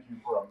want to thank you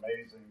for an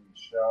amazing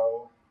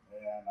show.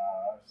 And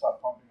I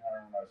started pumping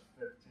iron when I was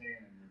 15,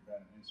 and you've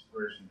been an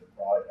inspiration to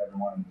probably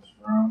everyone in this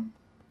room.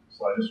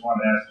 So I just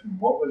wanted to ask you,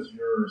 what was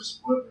your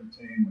split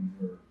routine when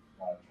you were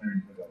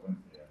training for the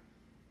Olympia?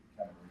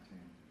 What kind of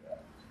routine did you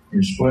have?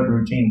 Your split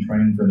routine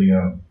training for the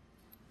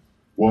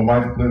Well,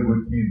 my split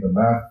routine, the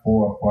last 4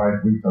 or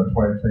 5 weeks, I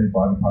try to train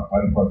body part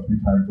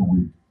 3 times a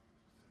week.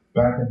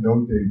 Back in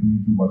those days, we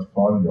didn't do much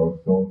cardio,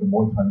 so the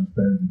more time you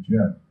spend in the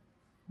gym,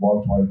 the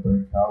more try to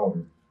burn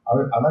calories.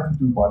 I like to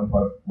do body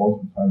parts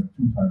most of the time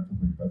 2 times a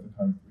week. That's the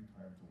time 3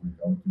 times a week.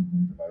 I would do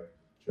maybe like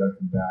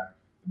chest and back.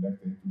 The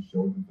next day, do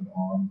shoulders and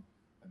arms.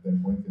 And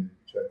then Wednesday,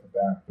 chest and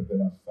back. But then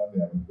on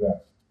Sunday, I would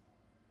rest.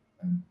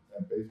 And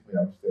basically,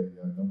 I would say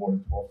no more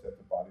than 12 sets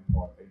of body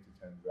part, 8 to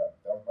 10 reps.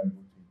 That was my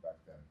routine back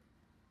then.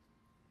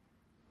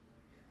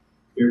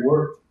 It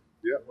worked.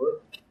 Yeah. It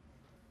worked.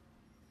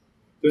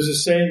 There's a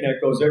saying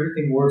that goes,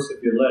 everything works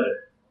if you let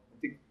it. I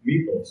think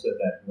Meatloaf said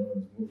that in one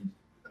of his movies.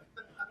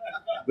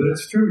 But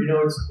it's true,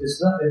 it's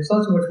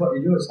not so much what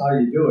you do, it's how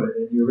you do it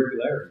and your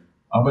regularity.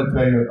 I'm gonna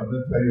tell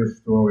you a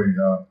story.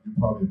 You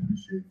probably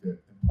appreciate it.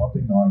 In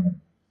pumping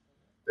iron,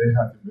 they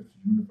had the Mr.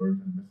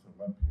 Universe and Mr.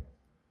 Olympia,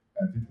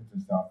 and this was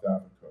in South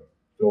Africa.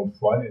 So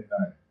Friday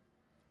night,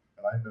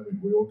 and I remember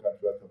we all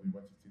got dressed up. We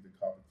went to see the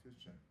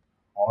competition.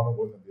 Arnold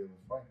wasn't there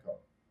with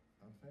Franco.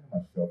 I'm saying to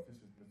myself, this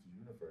is Mr.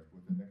 Universe.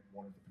 With the next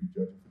morning to be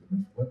judging for the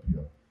Mr.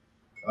 Olympia.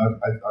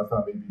 And I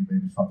thought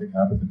maybe something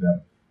happened to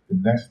them. The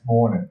next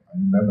morning, I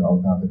remember I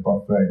was at the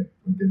buffet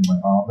and getting my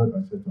omelet.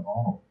 I said to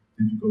Arnold,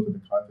 "Did you go to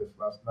the contest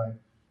last night?"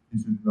 He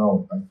said,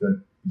 "No."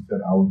 He said,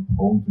 "I was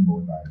posing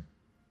all night."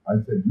 I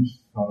said, "You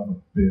son of a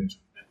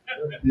bitch."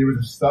 He was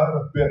a son of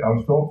a bitch. I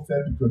was so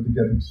upset because to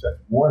get excess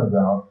water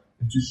out,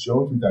 it just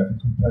shows you that the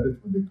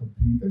competitors, when they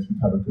compete, they should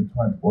have a good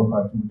time. What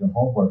about doing your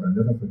homework? I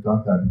never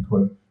forgot that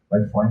because,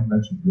 like Frank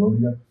mentioned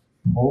earlier,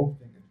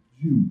 posing is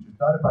huge. It's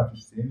not about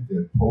just standing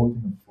there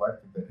posing and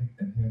flexing, but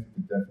enhancing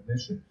the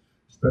definition.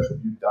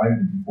 Especially if you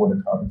dieted before the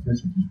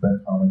competition, you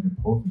spend time on your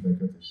posing that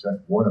gets excess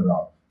water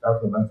out. That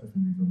was a lesson for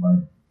me to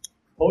learn.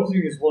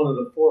 Posing is one of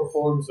the 4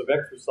 forms of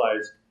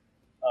exercise.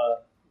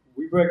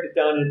 We break it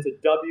down into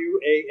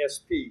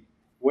WASP,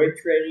 weight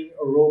training,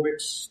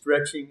 aerobics,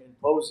 stretching, and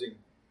posing.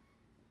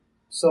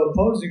 So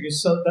posing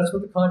is that's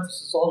what the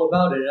contest is all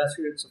about. And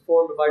actually, it's a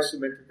form of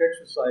isometric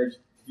exercise.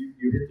 You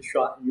hit the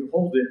shot and you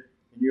hold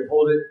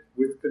it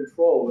with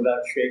control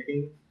without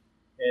shaking,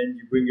 and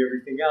you bring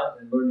everything out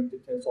and learning to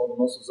tense all the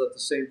muscles at the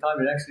same time.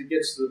 It actually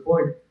gets to the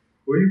point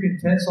where you can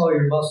tense all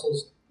your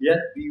muscles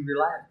yet be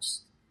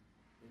relaxed.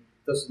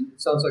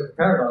 It sounds like a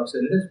paradox,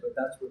 and it is, but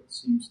that's what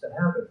seems to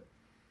happen.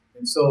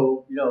 And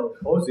so,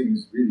 posing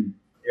is really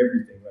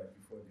everything right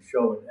before the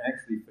show, and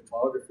actually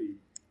photography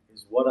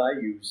is what I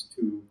use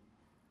to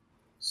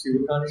see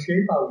what kind of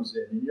shape I was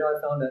in. And I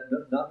found that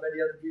not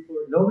many other people,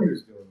 nobody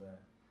was doing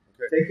that.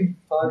 Okay. Taking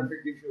photography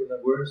gives you an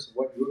awareness of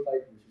what you look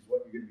like, which is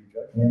what you're going to be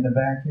judged. In the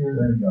back here,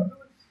 there you go.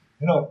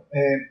 Hello,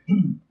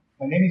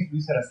 my name is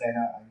Luis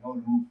Aracena. I know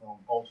Lou from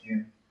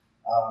Colchian.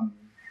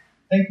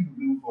 Thank you,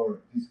 Lou, for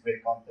this great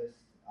contest.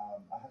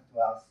 I have to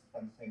ask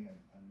Francine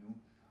and Lou,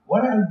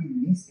 what are we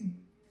missing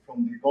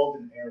from the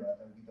golden era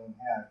that we don't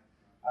have?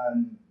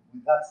 And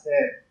with that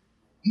said,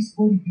 is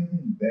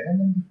bodybuilding better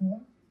than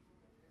before?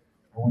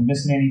 Are we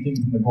missing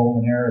anything from the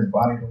golden era? Is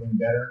bodybuilding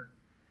better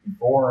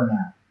before or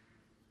not?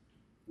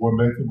 We're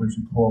making what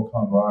you call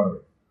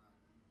camaraderie.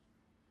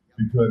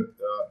 Because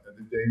in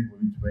the days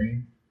when we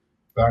trained,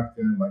 back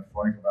then, like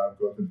Frank and I would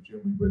go to the gym,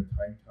 we wear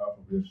tank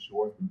tops, we wear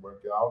shorts, we work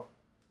out,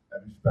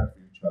 and respect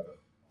for each other.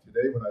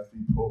 Today, when I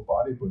see pro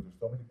bodybuilders,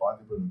 so many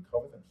bodybuilders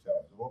cover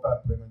themselves. It's all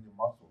about bringing your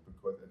muscle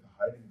because they're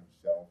hiding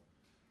themselves,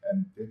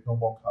 and there's no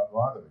more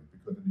camaraderie.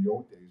 Because in the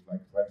old days,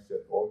 like Frank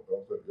said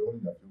also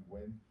earlier, you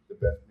win, the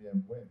best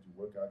man wins. You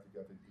work out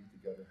together, eat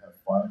together, have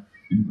fun,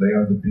 you lay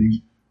on the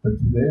beach. But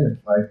today,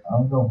 it's like, I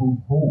don't know who's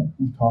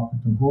talking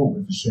to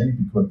who. It's a shame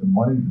because the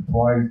money, the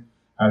prize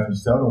has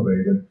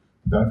accelerated.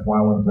 That's why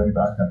I want to bring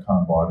back that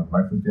camaraderie.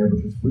 Like for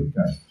example, this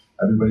weekend,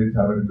 everybody's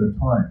having a good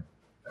time.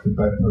 And the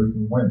best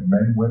person wins.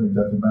 Men, women,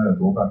 doesn't matter.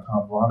 It's all about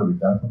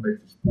camaraderie. That's what makes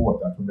the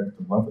sport. That's what makes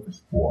the love of the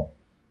sport.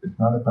 It's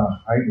not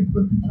about hiding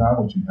because you have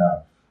what you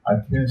have.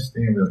 I can't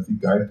stand when I see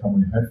guys come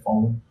with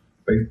headphones,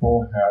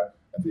 baseball hat,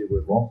 and they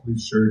wear long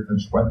sleeve shirts and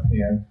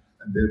sweatpants,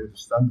 and they with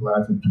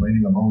sunglasses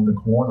training along the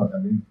corner. I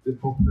mean, there's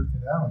no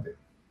personality.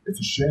 It's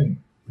a shame.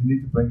 We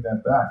need to bring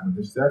that back. In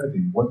the 70s,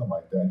 it wasn't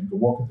like that. You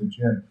could walk in the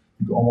gym,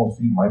 you could almost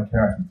see Mike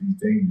Cass, you see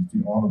Dane, you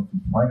see Arnold, you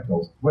see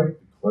Franco. It's great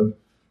because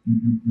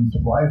you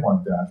thrive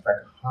on that. It's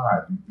like a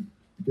high. You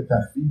get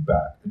that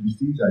feedback, and you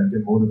see that, you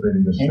get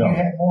motivated yourself. And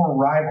you had more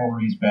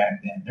rivalries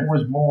back then. There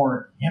was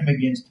more him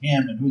against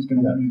him and who's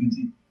going to win against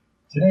him.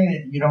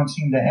 Today, you don't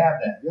seem to have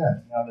that.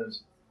 Yeah.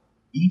 There's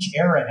each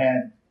era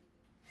had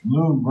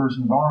Lou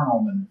versus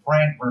Arnold and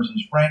Frank versus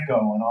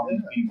Franco and all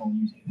these people.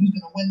 And you say, who's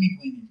going to win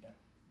between these guys?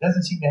 It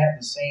doesn't seem to have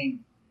the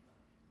same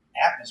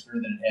atmosphere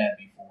that it had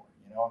before.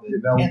 Now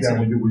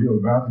when you're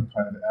around the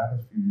kind of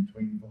atmosphere, you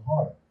train even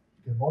harder.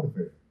 You get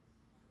motivated.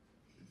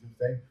 It's the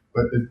same.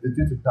 But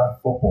this is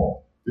not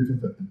football. This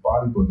is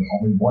bodybuilding.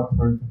 Only one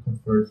person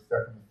comes first,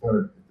 second, and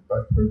third. It's the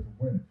best person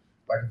wins.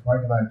 Like if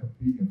Frank and I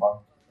compete, if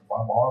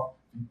I'm off,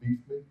 he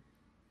beats me,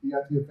 he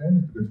has the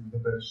advantage because he's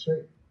in better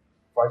shape.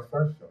 Vice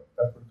versa.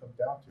 That's what it comes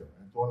down to.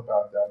 And it's all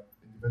about that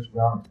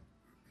individuality.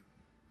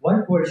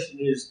 My question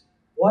is,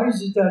 why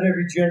is it that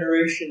every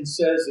generation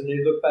says, and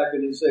they look back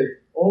and they say,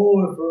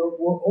 oh, if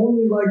it were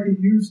only like it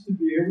used to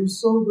be, it was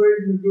so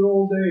great in the good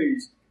old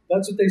days.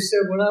 That's what they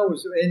said when I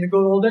was in the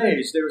good old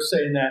days. They were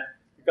saying that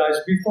the guys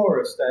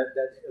before us, that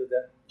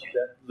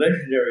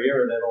legendary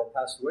era that all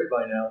passed away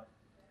by now,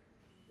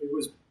 it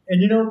was,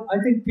 and I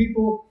think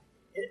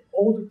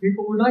older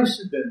people were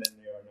nicer than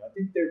they are now. I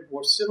think they're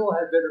more civil,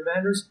 had better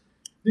manners.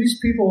 These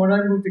people, when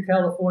I moved to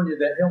California,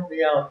 that helped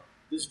me out,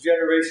 this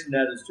generation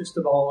that is just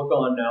about all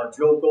gone now,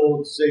 Joe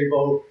Gold,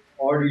 Szabo,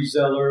 Artie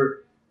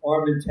Zeller,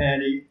 Armin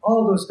Tanny,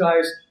 all those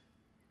guys,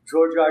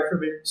 George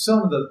Eicherman,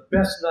 some of the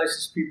best,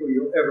 nicest people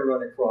you'll ever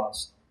run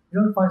across.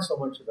 You don't find so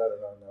much of that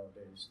around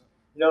nowadays.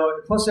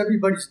 Plus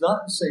everybody's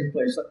not in the same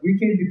place. Like we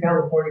came to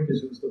California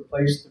because it was the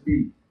place to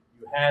be.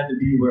 You had to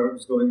be where it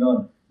was going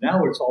on.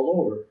 Now it's all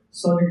over.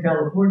 Southern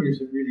California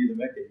isn't really the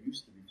Mecca it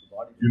used to be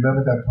for bodybuilding. You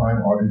remember that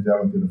time Artie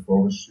Zeller did a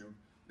photo shoot?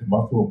 The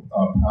muscle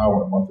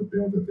power and muscle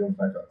builder, there was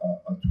like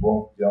a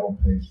 12 yellow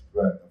page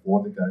spread of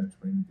all the guys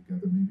training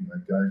together, maybe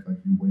like guys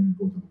like you went and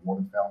go to the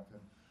water fountain,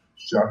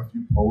 shot a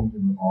few poses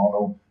with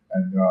Arnold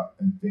and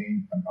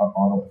Dane and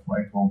Arnold and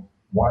Franco,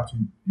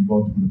 watching you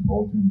go through the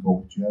posing and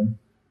go with Jim,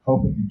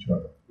 helping each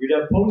other. We'd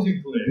have posing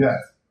clinics. Yes.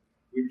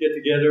 We'd get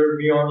together,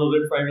 me, Arnold,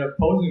 and Frank, have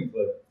posing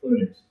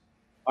clinics.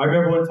 I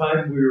remember one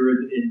time we were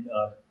in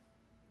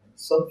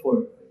some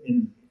point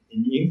in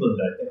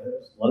England, I think, it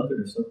was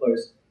London or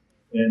someplace,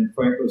 and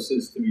Franco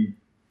says to me,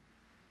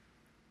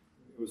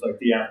 it was like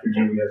the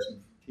afternoon, we had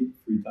some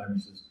free time, he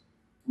says,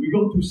 we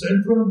go to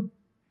Centrum?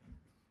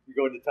 We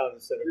go into town in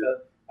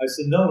Centrum? I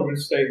said, no, we're going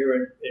to stay here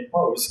and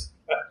pose.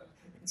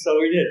 So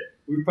we did.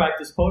 We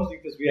practiced posing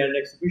because we had an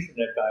exhibition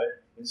that night,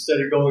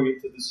 instead of going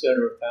into the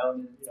center of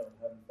town and,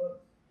 having fun.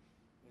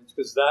 It's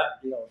because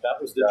that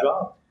was the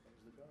job.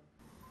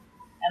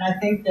 And I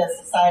think the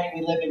society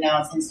we live in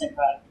now is instant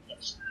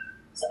gratification.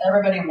 So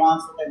everybody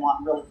wants what they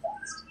want really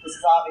fast. This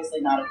is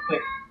obviously not a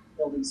quick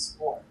building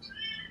sport.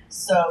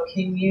 So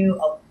can you,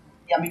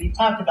 you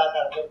talked about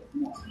that a little bit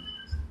more,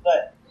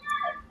 but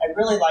I'd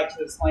really like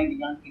to explain to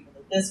young people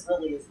that this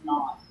really is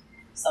not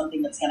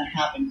something that's going to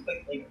happen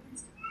quickly or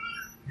instantly.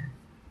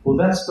 Well,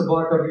 that's the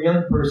mark of a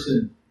young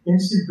person.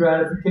 Instant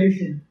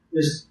gratification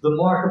is the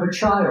mark of a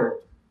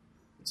child.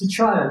 It's a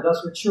child.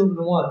 That's what children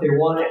want. They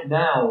want it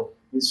now.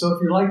 And so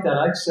if you're like that,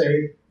 I'd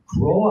say,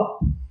 grow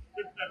up.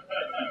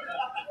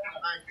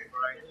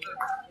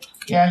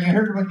 Yeah, you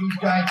heard what these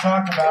guys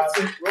talked about.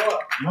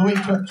 Louis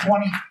took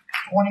 20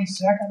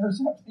 seconds or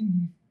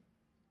something.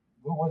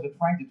 What was it,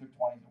 Frank, that took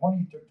 20? One of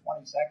you took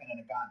 22nd in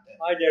a contest.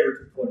 I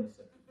never took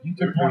 22nd. You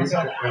took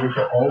 22nd. It was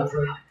the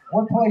Ultra.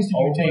 What place did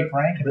you take,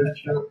 Frank?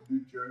 Richfield, New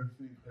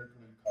Jersey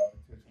Hercules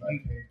competition. I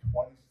came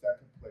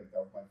 22nd place.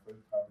 That was my first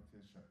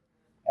competition.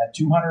 At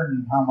 200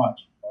 and how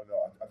much? Oh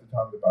no, at the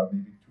time it was about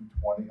maybe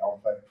 220. I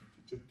was like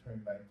just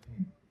turned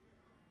 19.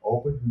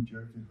 Open New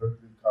Jersey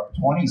Hercules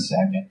competition.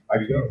 22nd. I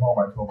came home.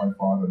 I told my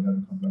father I'd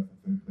never come back to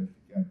third place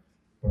again.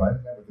 But I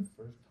remember the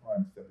first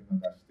time stepping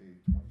on that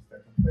stage,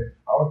 22nd place.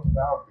 I was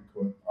proud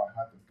because I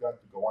had the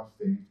guts to go on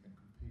stage and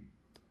compete.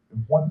 It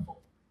was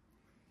wonderful.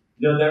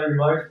 That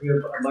reminds me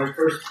of my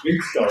first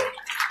big show.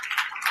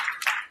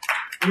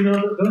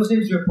 Those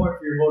things are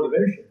important for your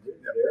motivation.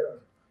 Yeah.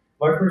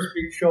 My first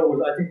big show was,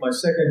 I think my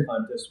second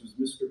contest was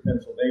Mr.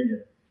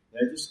 Pennsylvania. And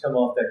I just come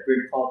off that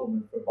great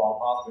compliment from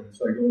Bob Hoffman.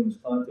 So I go in this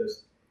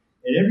contest.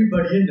 And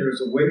everybody in there is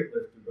a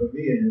weightlifter but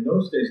me. And in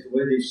those days, the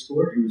way they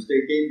scored you was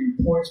they gave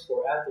you points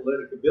for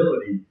athletic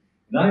ability.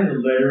 And I had a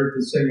letter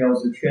to saying I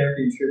was a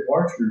championship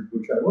archer,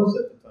 which I was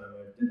at the time.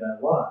 I did that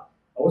a lot.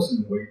 I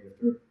wasn't a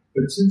weightlifter.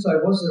 But since I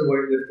wasn't a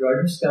weightlifter,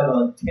 I missed out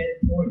on 10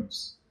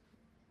 points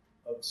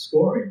of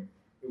scoring,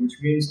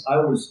 which means I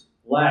was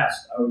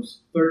last. I was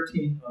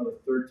 13 out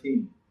of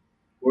 13.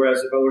 Whereas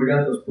if I would have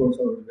got those points,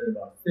 I would have been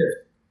about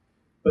 5th.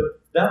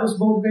 But that was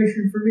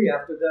motivation for me.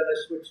 After that, I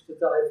switched to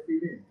the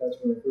IFBB. That's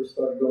when I first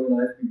started going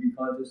to IFBB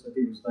contests. I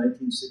think it was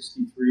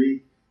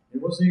 1963. It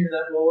wasn't even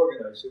that well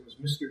organized. It was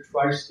Mr.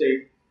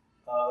 Tri-State.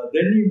 They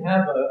didn't even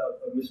have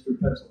a Mr.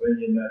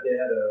 Pennsylvania in that. They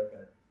had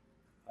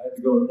I had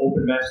to go and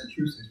open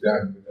Massachusetts.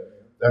 Exactly.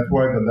 That's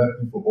why the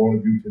lesson for all of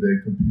you today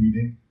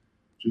competing,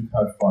 just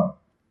have fun.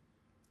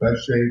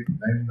 Best shape,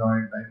 99,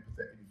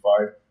 90%,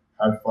 85,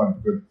 have fun.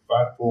 Because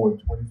fast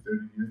forward 20,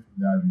 30 years from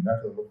now, you're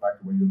not going to look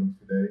like the way you look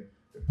today.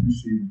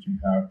 Appreciate what you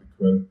have,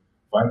 because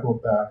if I go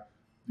back,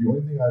 the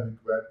only thing I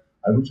regret,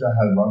 I wish I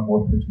had a lot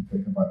more pictures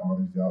taken by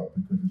artists out,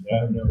 because there's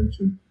so many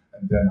pictures,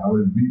 and then I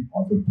would read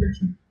on the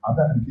pictures. I'm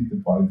not going to keep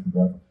the body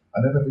forever.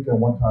 I never forget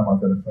one time I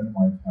was at a friend of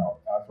mine's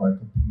house after I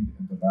competed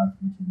in the last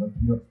Miss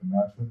Olympia, the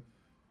Masters,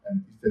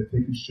 and he said,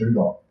 take his shirt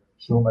off,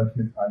 show my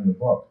kids how you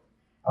look.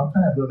 I was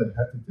kind of a little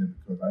hesitant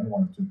because I didn't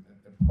want to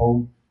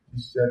impose. He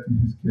said to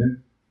his kids,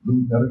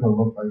 Lou's never going to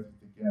look like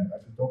this again. I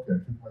said, okay,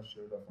 I took my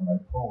shirt off when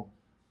I posed.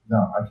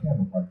 Now, I can't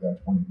look like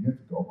that 20 years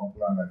ago. I'm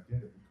glad I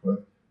did it,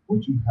 because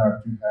what you have,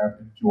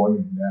 enjoy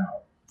it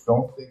now.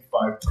 Don't think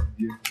 5, 10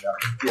 years from now.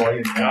 Enjoy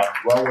it now.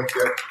 Roll with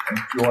it,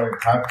 enjoy it,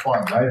 have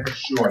fun. Life is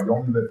short. You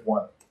only live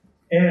once.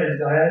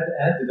 And I had to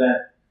add to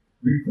that,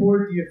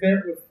 record the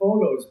event with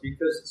photos,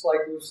 because it's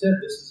like we said,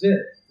 this is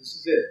it. This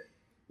is it.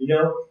 And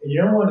you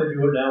don't want to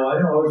do it now.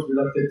 I know I was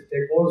reluctant to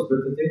take photos,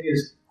 but the thing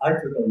is, I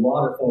took a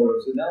lot of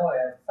photos, and now I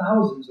have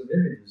thousands of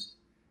images.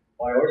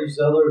 By Artie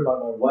Zeller, by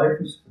my wife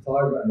who's a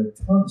photographer, and a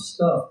ton of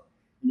stuff.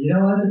 And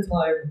at the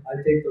time, I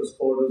take those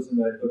photos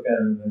and I look at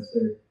them and I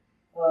say,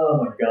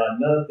 oh my God,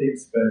 nothing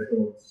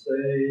special,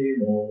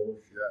 same old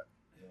shit.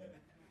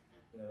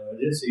 I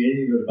didn't see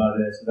anything good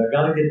about it. I said, I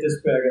got to get this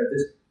bag, I got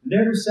this.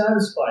 Never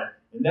satisfied.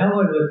 And now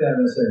I look at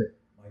it and I say,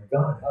 my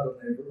God, how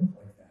did I ever look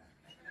like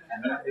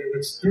that?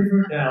 It's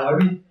different now. I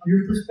mean,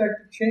 your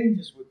perspective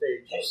changes with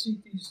age. You see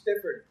things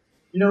different.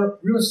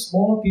 Real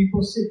small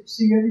people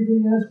see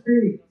everything as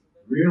big.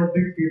 Real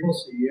big people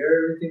see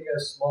everything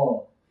as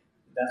small.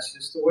 That's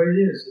just the way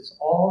it is. It's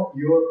all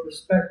your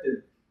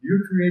perspective.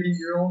 You're creating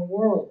your own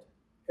world.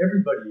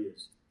 Everybody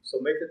is. So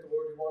make it the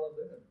world you want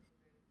to live in.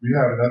 We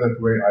have another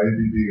great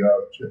IFBB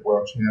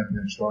world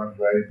champion, Sean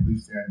Ray.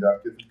 Please stand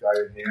up. Give this guy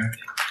a hand.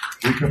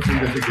 We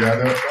competed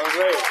together.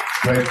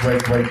 Great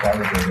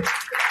bodybuilder.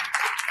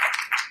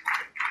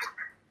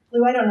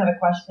 Lou, I don't have a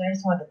question. I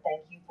just wanted to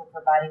thank you for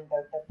providing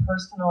the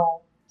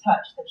personal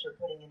touch that you're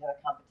putting into the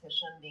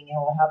competition. Being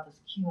able to have this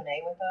Q&A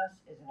with us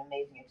is an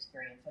amazing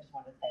experience. I just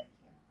wanted to thank you.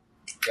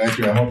 Thank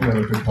you. I hope you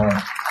had a good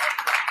time.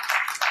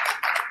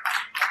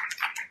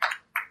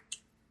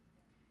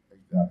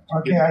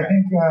 Okay, I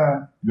think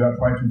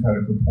Frank just had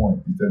a good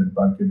point. He said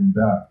about giving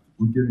back.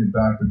 We're giving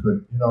back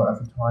because, at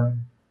the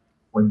time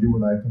when you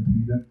and I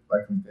competed,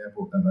 like for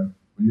example, and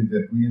we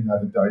didn't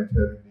have the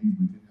dietary needs,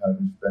 we didn't have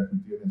respect,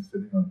 we didn't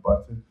sitting on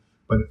buses.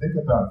 But think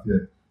about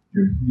this.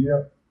 You're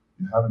here,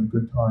 you're having a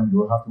good time.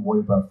 You don't have to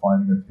worry about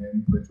finding a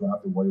tanning place. You don't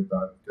have to worry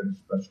about getting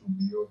special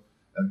meals.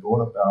 And it's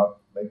all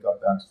about makeup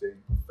backstage,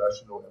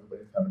 professional.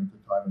 Everybody's having a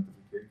good time at the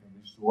vacation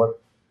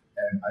resort.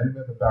 And I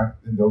remember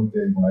back in those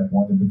days when I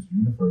won the Miss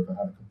Universe, I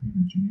had to compete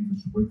in Geneva,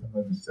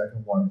 Switzerland. The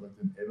second one was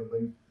in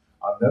Italy.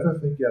 I'll never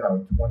forget, I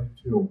was 22.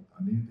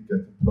 I needed to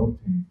get some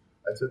protein.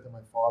 I said to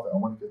my father, I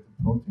want to get some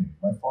protein.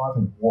 My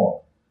father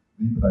walked,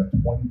 leaving like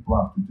 20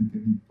 blocks to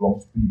give me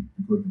low speed,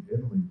 because in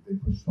Italy, they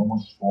put so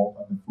much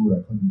salt on the food.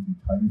 I couldn't eat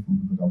tiny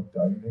food because I was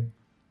dieting.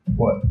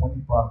 But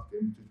 20 blocks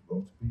gave me just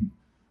low speed.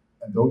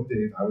 And those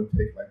days, I would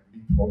take like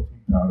meat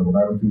protein powder.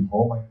 What I would do is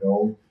hold my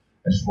nose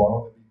and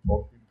swallow the meat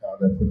protein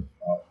powder and put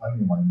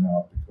honey in my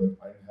mouth, because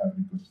I didn't have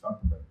any good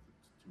supplements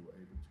to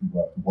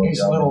work out.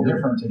 It's a little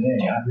different today,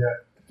 huh?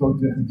 Yeah, it's so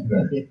different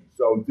today.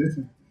 So this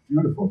is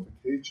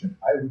beautification.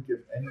 I would give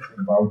anything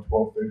if I was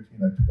 12,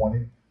 13, or 20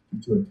 to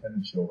into a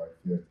tennis show like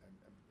this.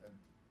 And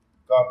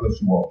God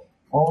bless you all.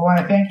 Well, we want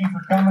to thank you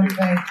for coming.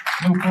 Thank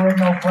Lou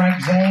Ferrigno,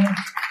 Frank Zane.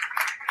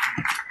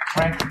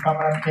 Frank for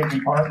coming up and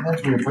taking part in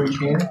this. We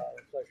appreciate it.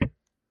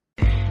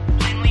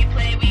 When we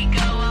play, we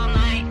go all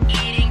night,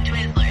 eating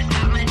Twizzlers.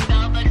 Got my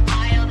spell books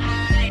piled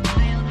high.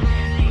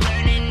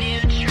 Learning new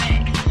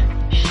tricks,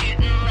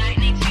 shooting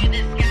lightning to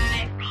the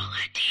sky. Roll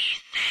a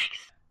d6.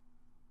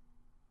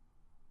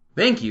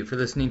 Thank you for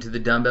listening to the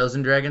Dumbbells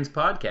and Dragons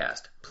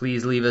podcast.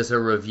 Please leave us a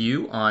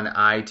review on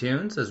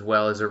iTunes as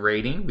well as a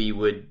rating. We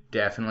would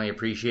definitely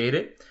appreciate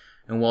it.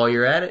 And while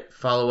you're at it,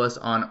 follow us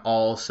on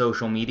all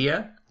social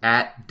media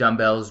at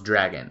Dumbbells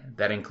Dragon.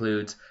 That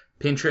includes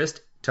Pinterest,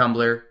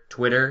 Tumblr,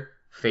 Twitter,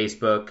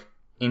 Facebook,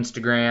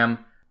 Instagram,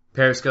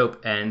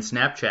 Periscope, and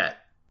Snapchat.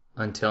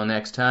 Until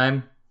next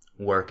time,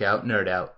 work out, nerd out.